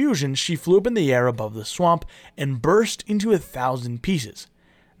her confusion, she flew up in the air above the swamp and burst into 1,000 pieces.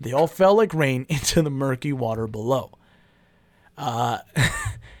 They all fell like rain into the murky water below. And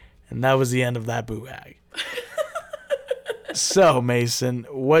that was the end of that boo hag. So, Mason,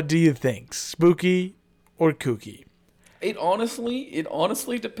 what do you think? Spooky or kooky? It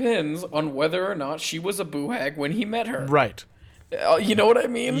honestly depends on whether or not she was a boo hag when he met her. Right. You know what I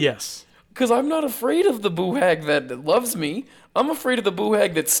mean? Yes. Because I'm not afraid of the boo hag that loves me. I'm afraid of the boo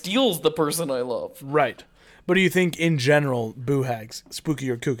hag that steals the person I love. Right. But do you think, in general, boo hags, spooky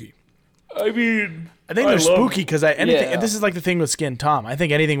or kooky? I mean, I think they're spooky because anything. Yeah. This is like the thing with Skin Tom. I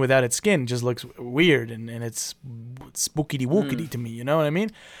think anything without its skin just looks weird and it's spookity wookity to me. You know what I mean?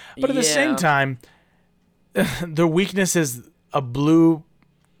 But at the same time, their weakness is a blue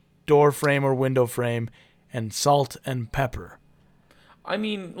door frame or window frame and salt and pepper. I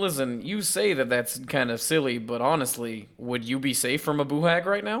mean, listen, you say that that's kind of silly, but honestly, would you be safe from a boo hag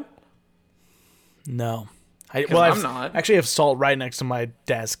right now? No. I'm not. Actually, I have salt right next to my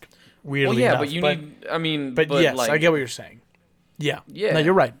desk. Weirdly enough. But you need. I mean, but yes, I get what you're saying. Yeah. Yeah. No,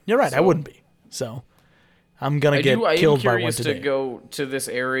 you're right. You're right. So, I wouldn't be. So I'm gonna get killed by one today. I am curious to go to this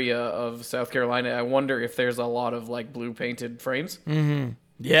area of South Carolina. I wonder if there's a lot of blue painted frames. Mm-hmm.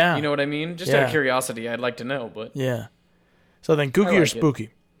 Yeah. You know what I mean? Just out of curiosity, I'd like to know. But yeah. So then, kooky or spooky?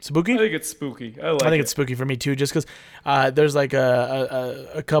 Spooky? I think it's spooky. I think it's spooky for me too, just because there's like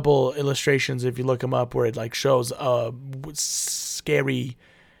a couple illustrations, if you look them up, where it like shows a scary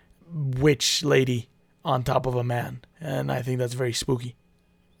witch lady on top of a man, and I think that's very spooky.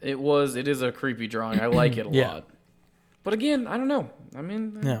 It is a creepy drawing. I like it a lot. But again, I don't know. I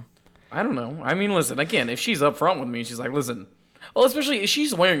mean, I don't know. I mean, listen, again, if she's up front with me, she's like, listen, well, especially if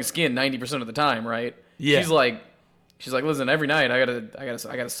she's wearing skin 90% of the time, right? Yeah. She's like, listen, every night I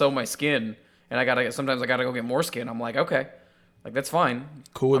gotta sew my skin, and sometimes I gotta go get more skin. I'm like, okay, like that's fine.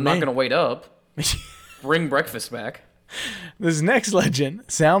 Cool with I'm me. not gonna wait up. Bring breakfast back. This next legend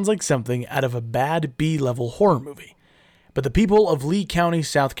sounds like something out of a bad B-level horror movie, but the people of Lee County,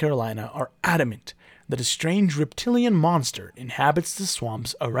 South Carolina, are adamant that a strange reptilian monster inhabits the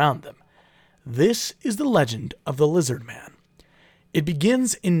swamps around them. This is the legend of the Lizard Man. It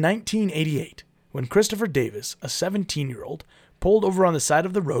begins in 1988, when Christopher Davis, a 17-year-old, pulled over on the side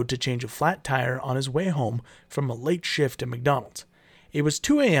of the road to change a flat tire on his way home from a late shift at McDonald's. It was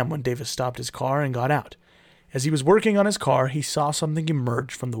 2 a.m. when Davis stopped his car and got out. As he was working on his car, he saw something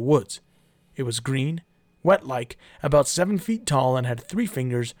emerge from the woods. It was green, wet-like, about 7 feet tall, and had 3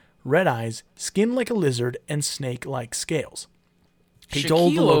 fingers, red eyes, skin like a lizard, and snake-like scales. He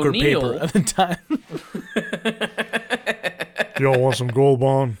told the local paper at the time. Y'all want some Gold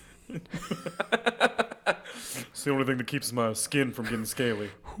Bond? It's the only thing that keeps my skin from getting scaly.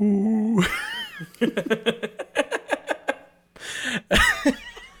 Ooh.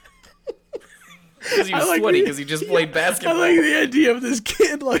 Because he was sweaty because he just played basketball. I like the idea of this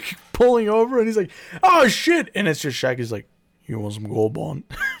kid like pulling over and he's like, oh shit. And it's just Shaggy's like, you want some Gold Bond?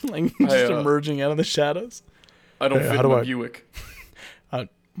 Like just emerging out of the shadows. I don't fit my Buick.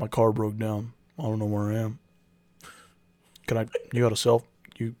 My car broke down. I don't know where I am. You got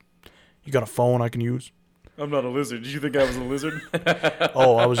you got a phone I can use? I'm not a lizard. Did you think I was a lizard?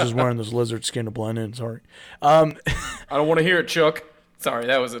 Oh, I was just wearing this lizard skin to blend in. Sorry. I don't want to hear it, Chuck. Sorry,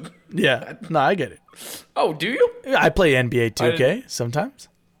 that was it. Yeah. No, I get it. Oh, do you? I play NBA 2K sometimes.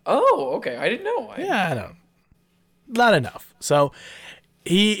 Oh, okay. I didn't know. I don't. Not enough. So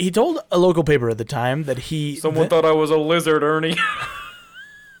he told a local paper at the time that Someone thought I was a lizard, Ernie.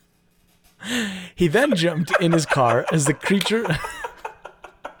 He then jumped in his car as the creature...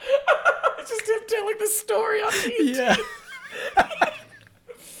 Just him telling the story on YouTube. Yeah.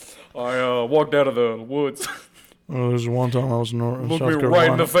 I walked out of the woods. Oh, there's one time I was in Looked South me Carolina.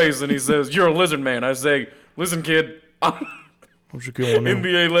 right in the face, and he says, "You're a lizard man." I say, "Listen, kid, I'm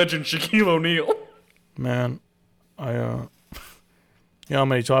NBA legend Shaquille O'Neal." Man, you know how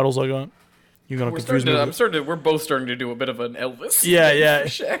many titles I got? You're gonna confuse me. We're both starting to do a bit of an Elvis. Yeah.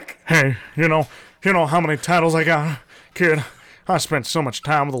 Shaq. Hey, you know how many titles I got, kid? I spent so much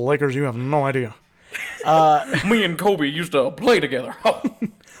time with the Lakers, you have no idea. Me and Kobe used to play together.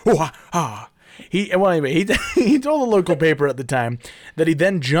 He told the local paper at the time that he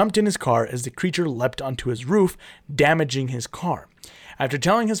then jumped in his car as the creature leapt onto his roof, damaging his car. After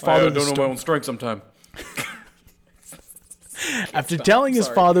telling his father, I don't know my own strength sometimes. After telling his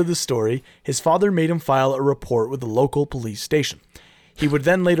father the story, his father made him file a report with the local police station. He would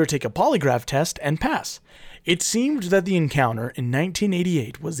then later take a polygraph test and pass. It seemed that the encounter in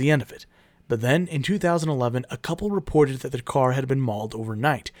 1988 was the end of it. But then, in 2011, a couple reported that their car had been mauled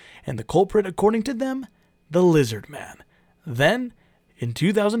overnight, and the culprit, according to them, the Lizard Man. Then, in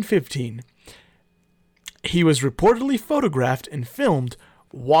 2015, he was reportedly photographed and filmed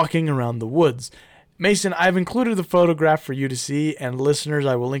walking around the woods. Mason, I've included the photograph for you to see, and listeners,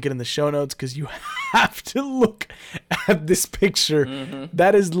 I will link it in the show notes because you have to look at this picture. Mm-hmm.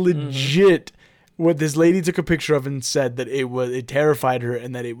 That is legit what this lady took a picture of and said that it terrified her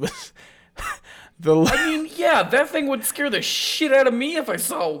and that it was I mean, yeah, that thing would scare the shit out of me if I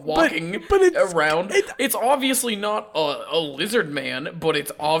saw walking around. It's obviously not a lizard man, but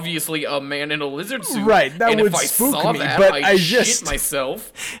it's obviously a man in a lizard suit. Right, that and would if I spook saw me, that, but I'd just shit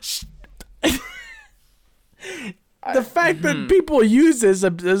myself. The fact that people use this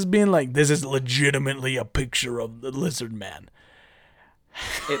as being like, this is legitimately a picture of the Lizard Man.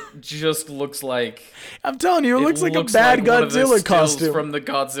 It just looks like... I'm telling you, it looks like a bad Godzilla costume. From the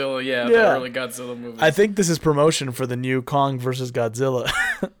Godzilla, the early Godzilla movies. I think this is promotion for the new Kong vs. Godzilla.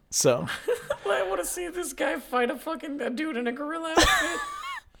 So. I want to see this guy fight a dude in a gorilla outfit.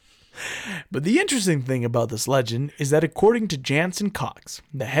 But the interesting thing about this legend is that according to Jansen Cox,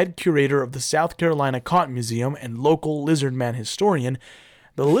 the head curator of the South Carolina Cotton Museum and local Lizard Man historian,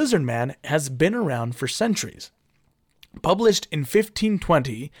 the Lizard Man has been around for centuries. Published in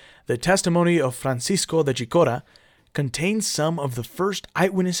 1520, the testimony of Francisco de Chicora contains some of the first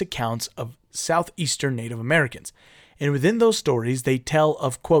eyewitness accounts of southeastern Native Americans. And within those stories, they tell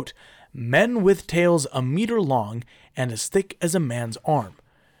of, quote, men with tails a meter long and as thick as a man's arm.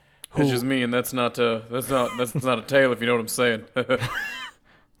 That's just me, and that's not a tail, if you know what I'm saying. That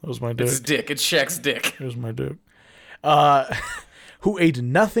was my dick. It's his dick. It's Shaq's dick. Here's my dick. Who ate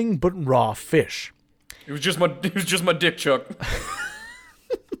nothing but raw fish. It was just my dick, Chuck.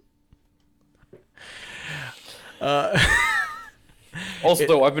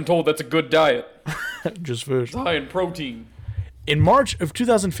 Also, I've been told that's a good diet. Just fish. It's high in protein. In March of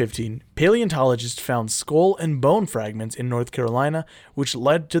 2015, paleontologists found skull and bone fragments in North Carolina, which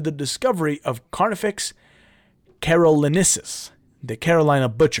led to the discovery of Carnifex carolinensis, the Carolina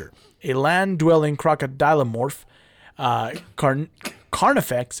butcher, a land-dwelling crocodilomorph.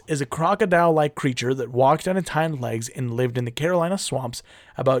 Carnifex is a crocodile-like creature that walked on its hind legs and lived in the Carolina swamps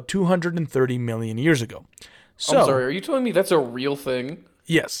about 230 million years ago. So, I'm sorry, are you telling me that's a real thing?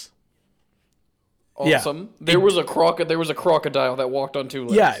 Yes. Awesome. Yeah. There was a crocodile that walked on two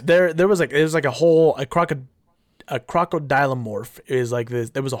legs. Yeah, there was like a crocodilomorph is like this.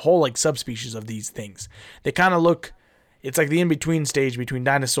 There was a whole like subspecies of these things. They kind of look. It's like the in between stage between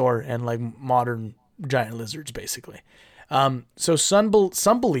dinosaur and like modern giant lizards, basically. So some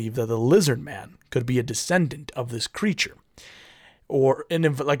believe that the lizard man could be a descendant of this creature, or an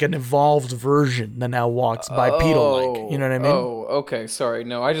evolved version that now walks bipedal-like. You know what I mean? Oh, okay. Sorry.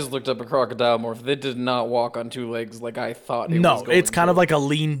 No, I just looked up a crocodile morph. They did not walk on two legs like I thought it was No, going it's kind to. of like a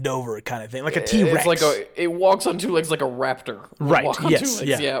leaned over kind of thing, like a T-Rex. It's it walks on two legs like a raptor. Right, Walk on yes, two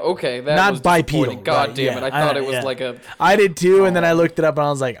legs. yeah. Okay. That Not was bipedal. disappointing. God right, damn it. yeah, I thought it was like a... I did too, and then I looked it up and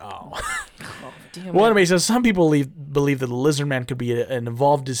I was like, oh. Damn Well, it. anyway, so some people believe that the lizard man could be an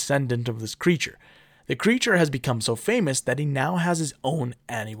evolved descendant of this creature. The creature has become so famous that he now has his own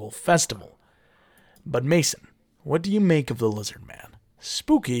annual festival. But Mason, what do you make of the lizard man?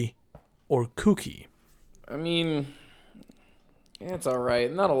 Spooky or kooky? I mean, yeah, it's all right.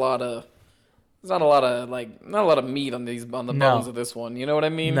 Not a lot of meat on the bones of this one. You know what I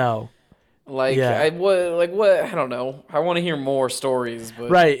mean? No. Like Yeah. what? I don't know. I want to hear more stories, but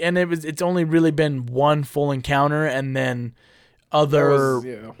Right, and it's only really been one full encounter, and then other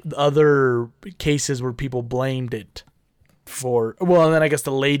cases where people blamed it for. Well, and then I guess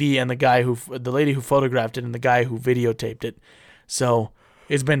the lady who photographed it and the guy who videotaped it. So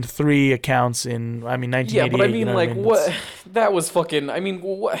it's been 3 accounts in 1988. Yeah, but I mean, you know like, what? I mean? what? That was fucking. I mean,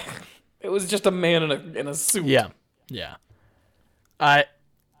 what? It was just a man in a suit. Yeah. I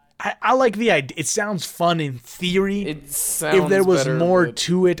like the idea. It sounds fun in theory. It sounds. If there was better, more but-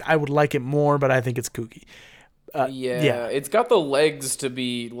 to it, I would like it more. But I think it's kooky. yeah, it's got the legs to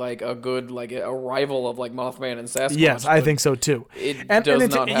be like a good, like a rival of like Mothman and Sasquatch. Yes, I but think so too. It And does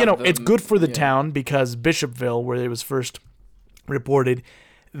it's not have it's good for the yeah. town because Bishopville, where it was first reported,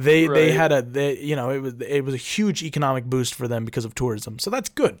 they Right. had it was a huge economic boost for them because of tourism. So that's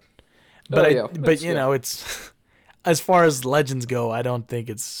good. But it's as far as legends go, I don't think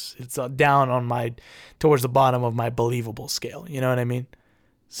it's down on towards the bottom of my believable scale. You know what I mean?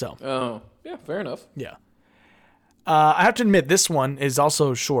 So Oh, yeah, fair enough. yeah. I have to admit this one is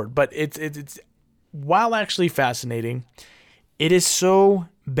also short, but it's while actually fascinating, it is so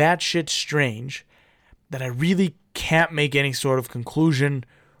batshit strange that I really can't make any sort of conclusion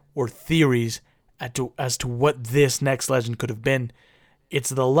or theories as to what this next legend could have been. It's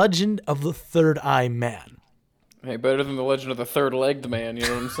the legend of the Third Eye Man. Hey, better than the legend of the third-legged man. You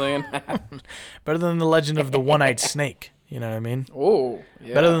know what I'm saying? Better than the legend of the One-Eyed Snake. You know what I mean? Oh,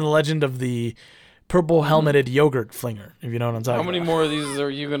 yeah. Better than the legend of the purple helmeted yogurt flinger. If you know what I'm talking How about. many more of these are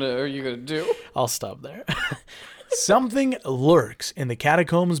you gonna do? I'll stop there. Something lurks in the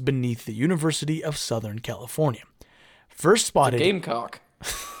catacombs beneath the University of Southern California. First spotted. Gamecock.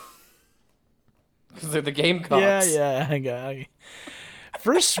 Because they're the Gamecocks. Yeah, I got it.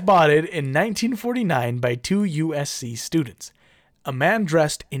 First spotted in 1949 by 2 USC students. A man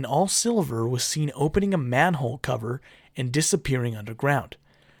dressed in all silver was seen opening a manhole cover and disappearing underground.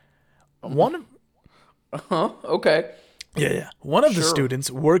 Okay. One of the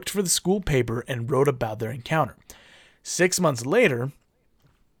students worked for the school paper and wrote about their encounter. 6 months later,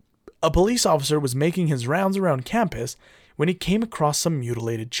 a police officer was making his rounds around campus when he came across some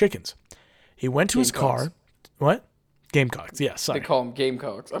mutilated chickens. He went to his car. What? Gamecocks. Yeah, sorry. They call them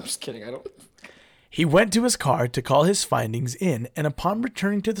Gamecocks. I'm just kidding. I don't. He went to his car to call his findings in, and upon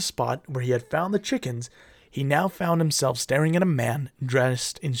returning to the spot where he had found the chickens, he now found himself staring at a man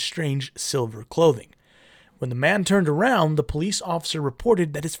dressed in strange silver clothing. When the man turned around, the police officer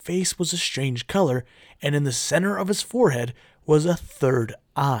reported that his face was a strange color, and in the center of his forehead was a third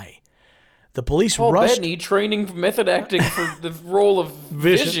eye. The police Paul rushed... Bettany training method acting for the role of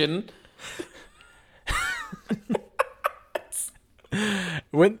Vision.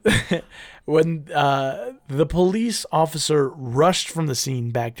 when the police officer rushed from the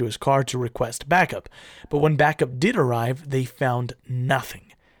scene back to his car to request backup, but when backup did arrive, they found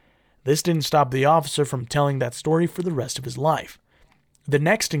nothing. This didn't stop the officer from telling that story for the rest of his life. The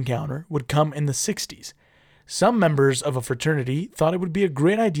next encounter would come in the 60s. Some members of a fraternity thought it would be a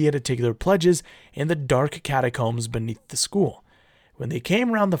great idea to take their pledges in the dark catacombs beneath the school. When they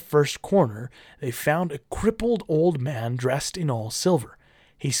came around the first corner, they found a crippled old man dressed in all silver.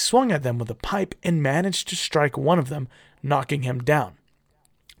 He swung at them with a pipe and managed to strike one of them, knocking him down.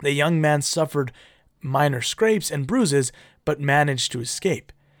 The young man suffered minor scrapes and bruises, but managed to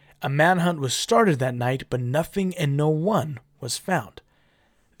escape. A manhunt was started that night, but nothing and no one was found.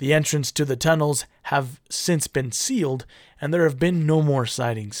 The entrance to the tunnels have since been sealed, and there have been no more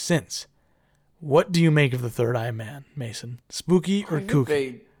sightings since. What do you make of the Third Eye Man, Mason? Spooky or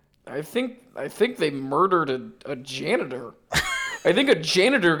kooky? I think they murdered a janitor. I think a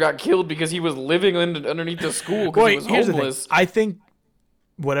janitor got killed because he was living underneath the school because he was here's homeless. The thing. I think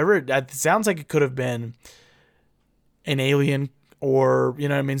whatever it sounds like, it could have been an alien or, you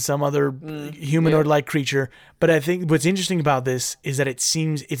know what I mean, some other humanoid-like creature. But I think what's interesting about this is that it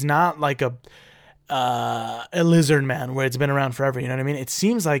seems it's not like a lizard man where it's been around forever. You know what I mean? It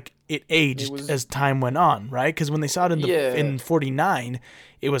seems like it aged as time went on, right? Because when they saw it in 49,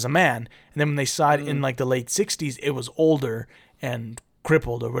 it was a man, and then when they saw it in like the late 60s, it was older and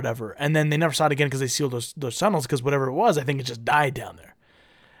crippled or whatever. And then they never saw it again because they sealed those tunnels, because whatever it was, I think it just died down there.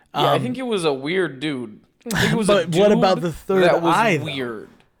 Yeah, I think it was a weird dude. I think it was but what about the third eye? Weird.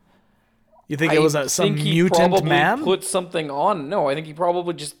 You think it was some mutant man? Put something on? No, I think he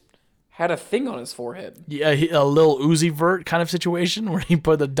probably just had a thing on his forehead. Yeah, a little Uzi Vert kind of situation where he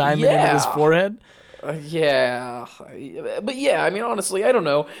put the diamond into his forehead. Yeah, but yeah, I mean, honestly, I don't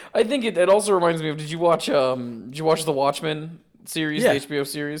know. I think it also reminds me of. Did you watch the Watchmen series, the HBO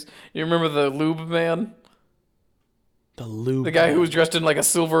series? You remember the Lube Man? The guy who was dressed in like a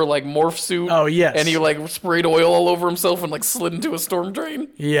silver like morph suit. Oh yes. And he like sprayed oil all over himself and like slid into a storm drain.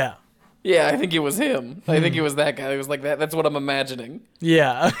 Yeah. Yeah, I think it was him. I think it was that guy. It was like that. That's what I'm imagining.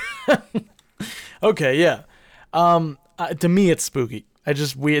 Yeah. Okay. Yeah. To me, it's spooky.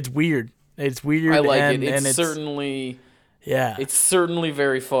 It's weird. It's weird. I like it. It's certainly. Yeah. It's certainly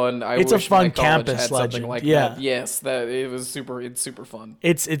very fun. It's wish a fun my campus had legend. Something like yeah. that. Yes, it's super fun.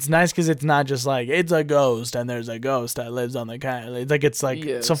 It's nice because it's not just like it's a ghost and there's a ghost that lives on the kind. It's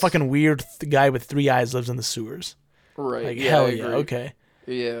like some fucking weird guy with 3 eyes lives in the sewers. Right. Like hell yeah. Okay.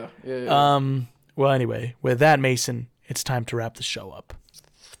 Yeah. Well, anyway, with that, Mason, it's time to wrap the show up.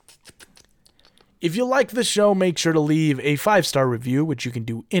 If you like the show, make sure to leave a 5-star review, which you can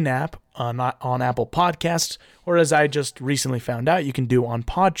do in-app on Apple Podcasts, or as I just recently found out, you can do on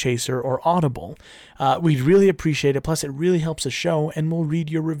Podchaser or Audible. We'd really appreciate it. Plus, it really helps the show, and we'll read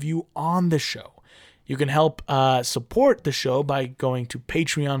your review on the show. You can help support the show by going to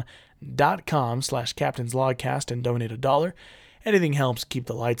patreon.com/captainslogcast and donate $1. Anything helps keep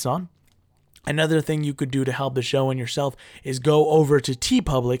the lights on. Another thing you could do to help the show and yourself is go over to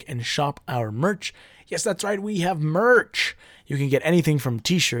TeePublic and shop our merch. Yes, that's right, we have merch. You can get anything from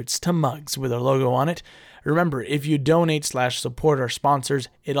t-shirts to mugs with our logo on it. Remember, if you donate/support our sponsors,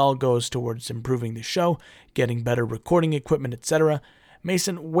 it all goes towards improving the show, getting better recording equipment, etc.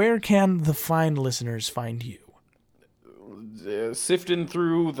 Mason, where can the fine listeners find you? Sifting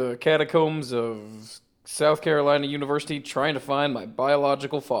through the catacombs of South Carolina University trying to find my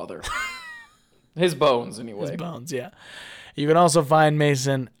biological father. His bones, anyway. His bones, yeah. You can also find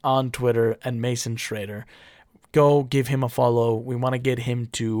Mason on Twitter at Mason Schrader. Go give him a follow. We want to get him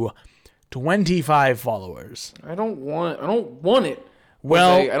to 25 followers. I don't want it.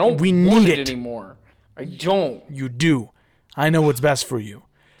 Well, I don't we want need it anymore. I don't. You do. I know what's best for you.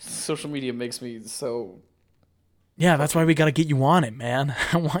 Social media makes me so... Yeah, that's why we got to get you on it, man.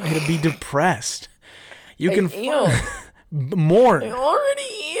 I want you to be depressed. You can more. I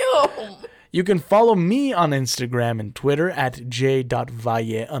already am. You can follow me on Instagram and Twitter at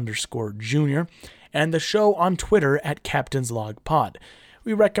j.valle_jr. and the show on Twitter at CaptainsLogPod.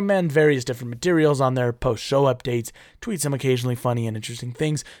 We recommend various different materials on there, post show updates, tweet some occasionally funny and interesting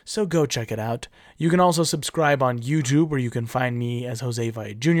things, so go check it out. You can also subscribe on YouTube, where you can find me as Jose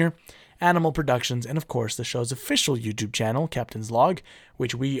Valle Jr., Animal Productions, and of course the show's official YouTube channel, Captain's Log,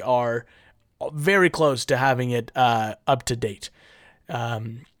 which we are very close to having it up to date.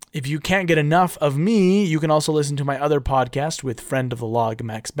 If you can't get enough of me, you can also listen to my other podcast with friend of the log,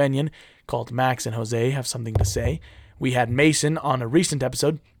 Max Benyon, called Max and Jose Have Something to Say. We had Mason on a recent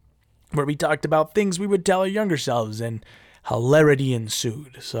episode where we talked about things we would tell our younger selves, and hilarity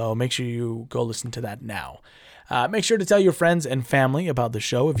ensued. So make sure you go listen to that now. Make sure to tell your friends and family about the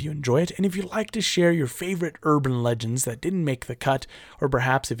show if you enjoy it, and if you'd like to share your favorite urban legends that didn't make the cut, or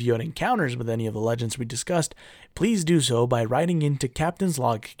perhaps if you had encounters with any of the legends we discussed, please do so by writing into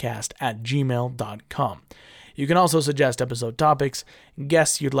captainslogcast@gmail.com. You can also suggest episode topics,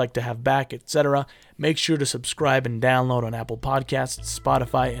 guests you'd like to have back, etc. Make sure to subscribe and download on Apple Podcasts,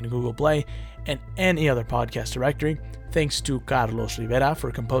 Spotify, and Google Play, and any other podcast directory. Thanks to Carlos Rivera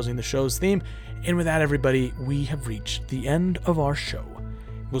for composing the show's theme. And with that, everybody, we have reached the end of our show.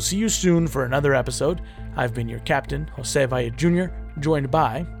 We'll see you soon for another episode. I've been your captain, Jose Valle Jr., joined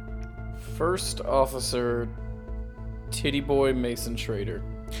by First Officer Titty Boy Mason Schrader.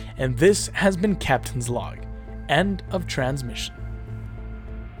 And this has been Captain's Log. End of transmission.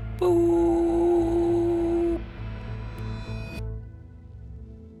 Boo!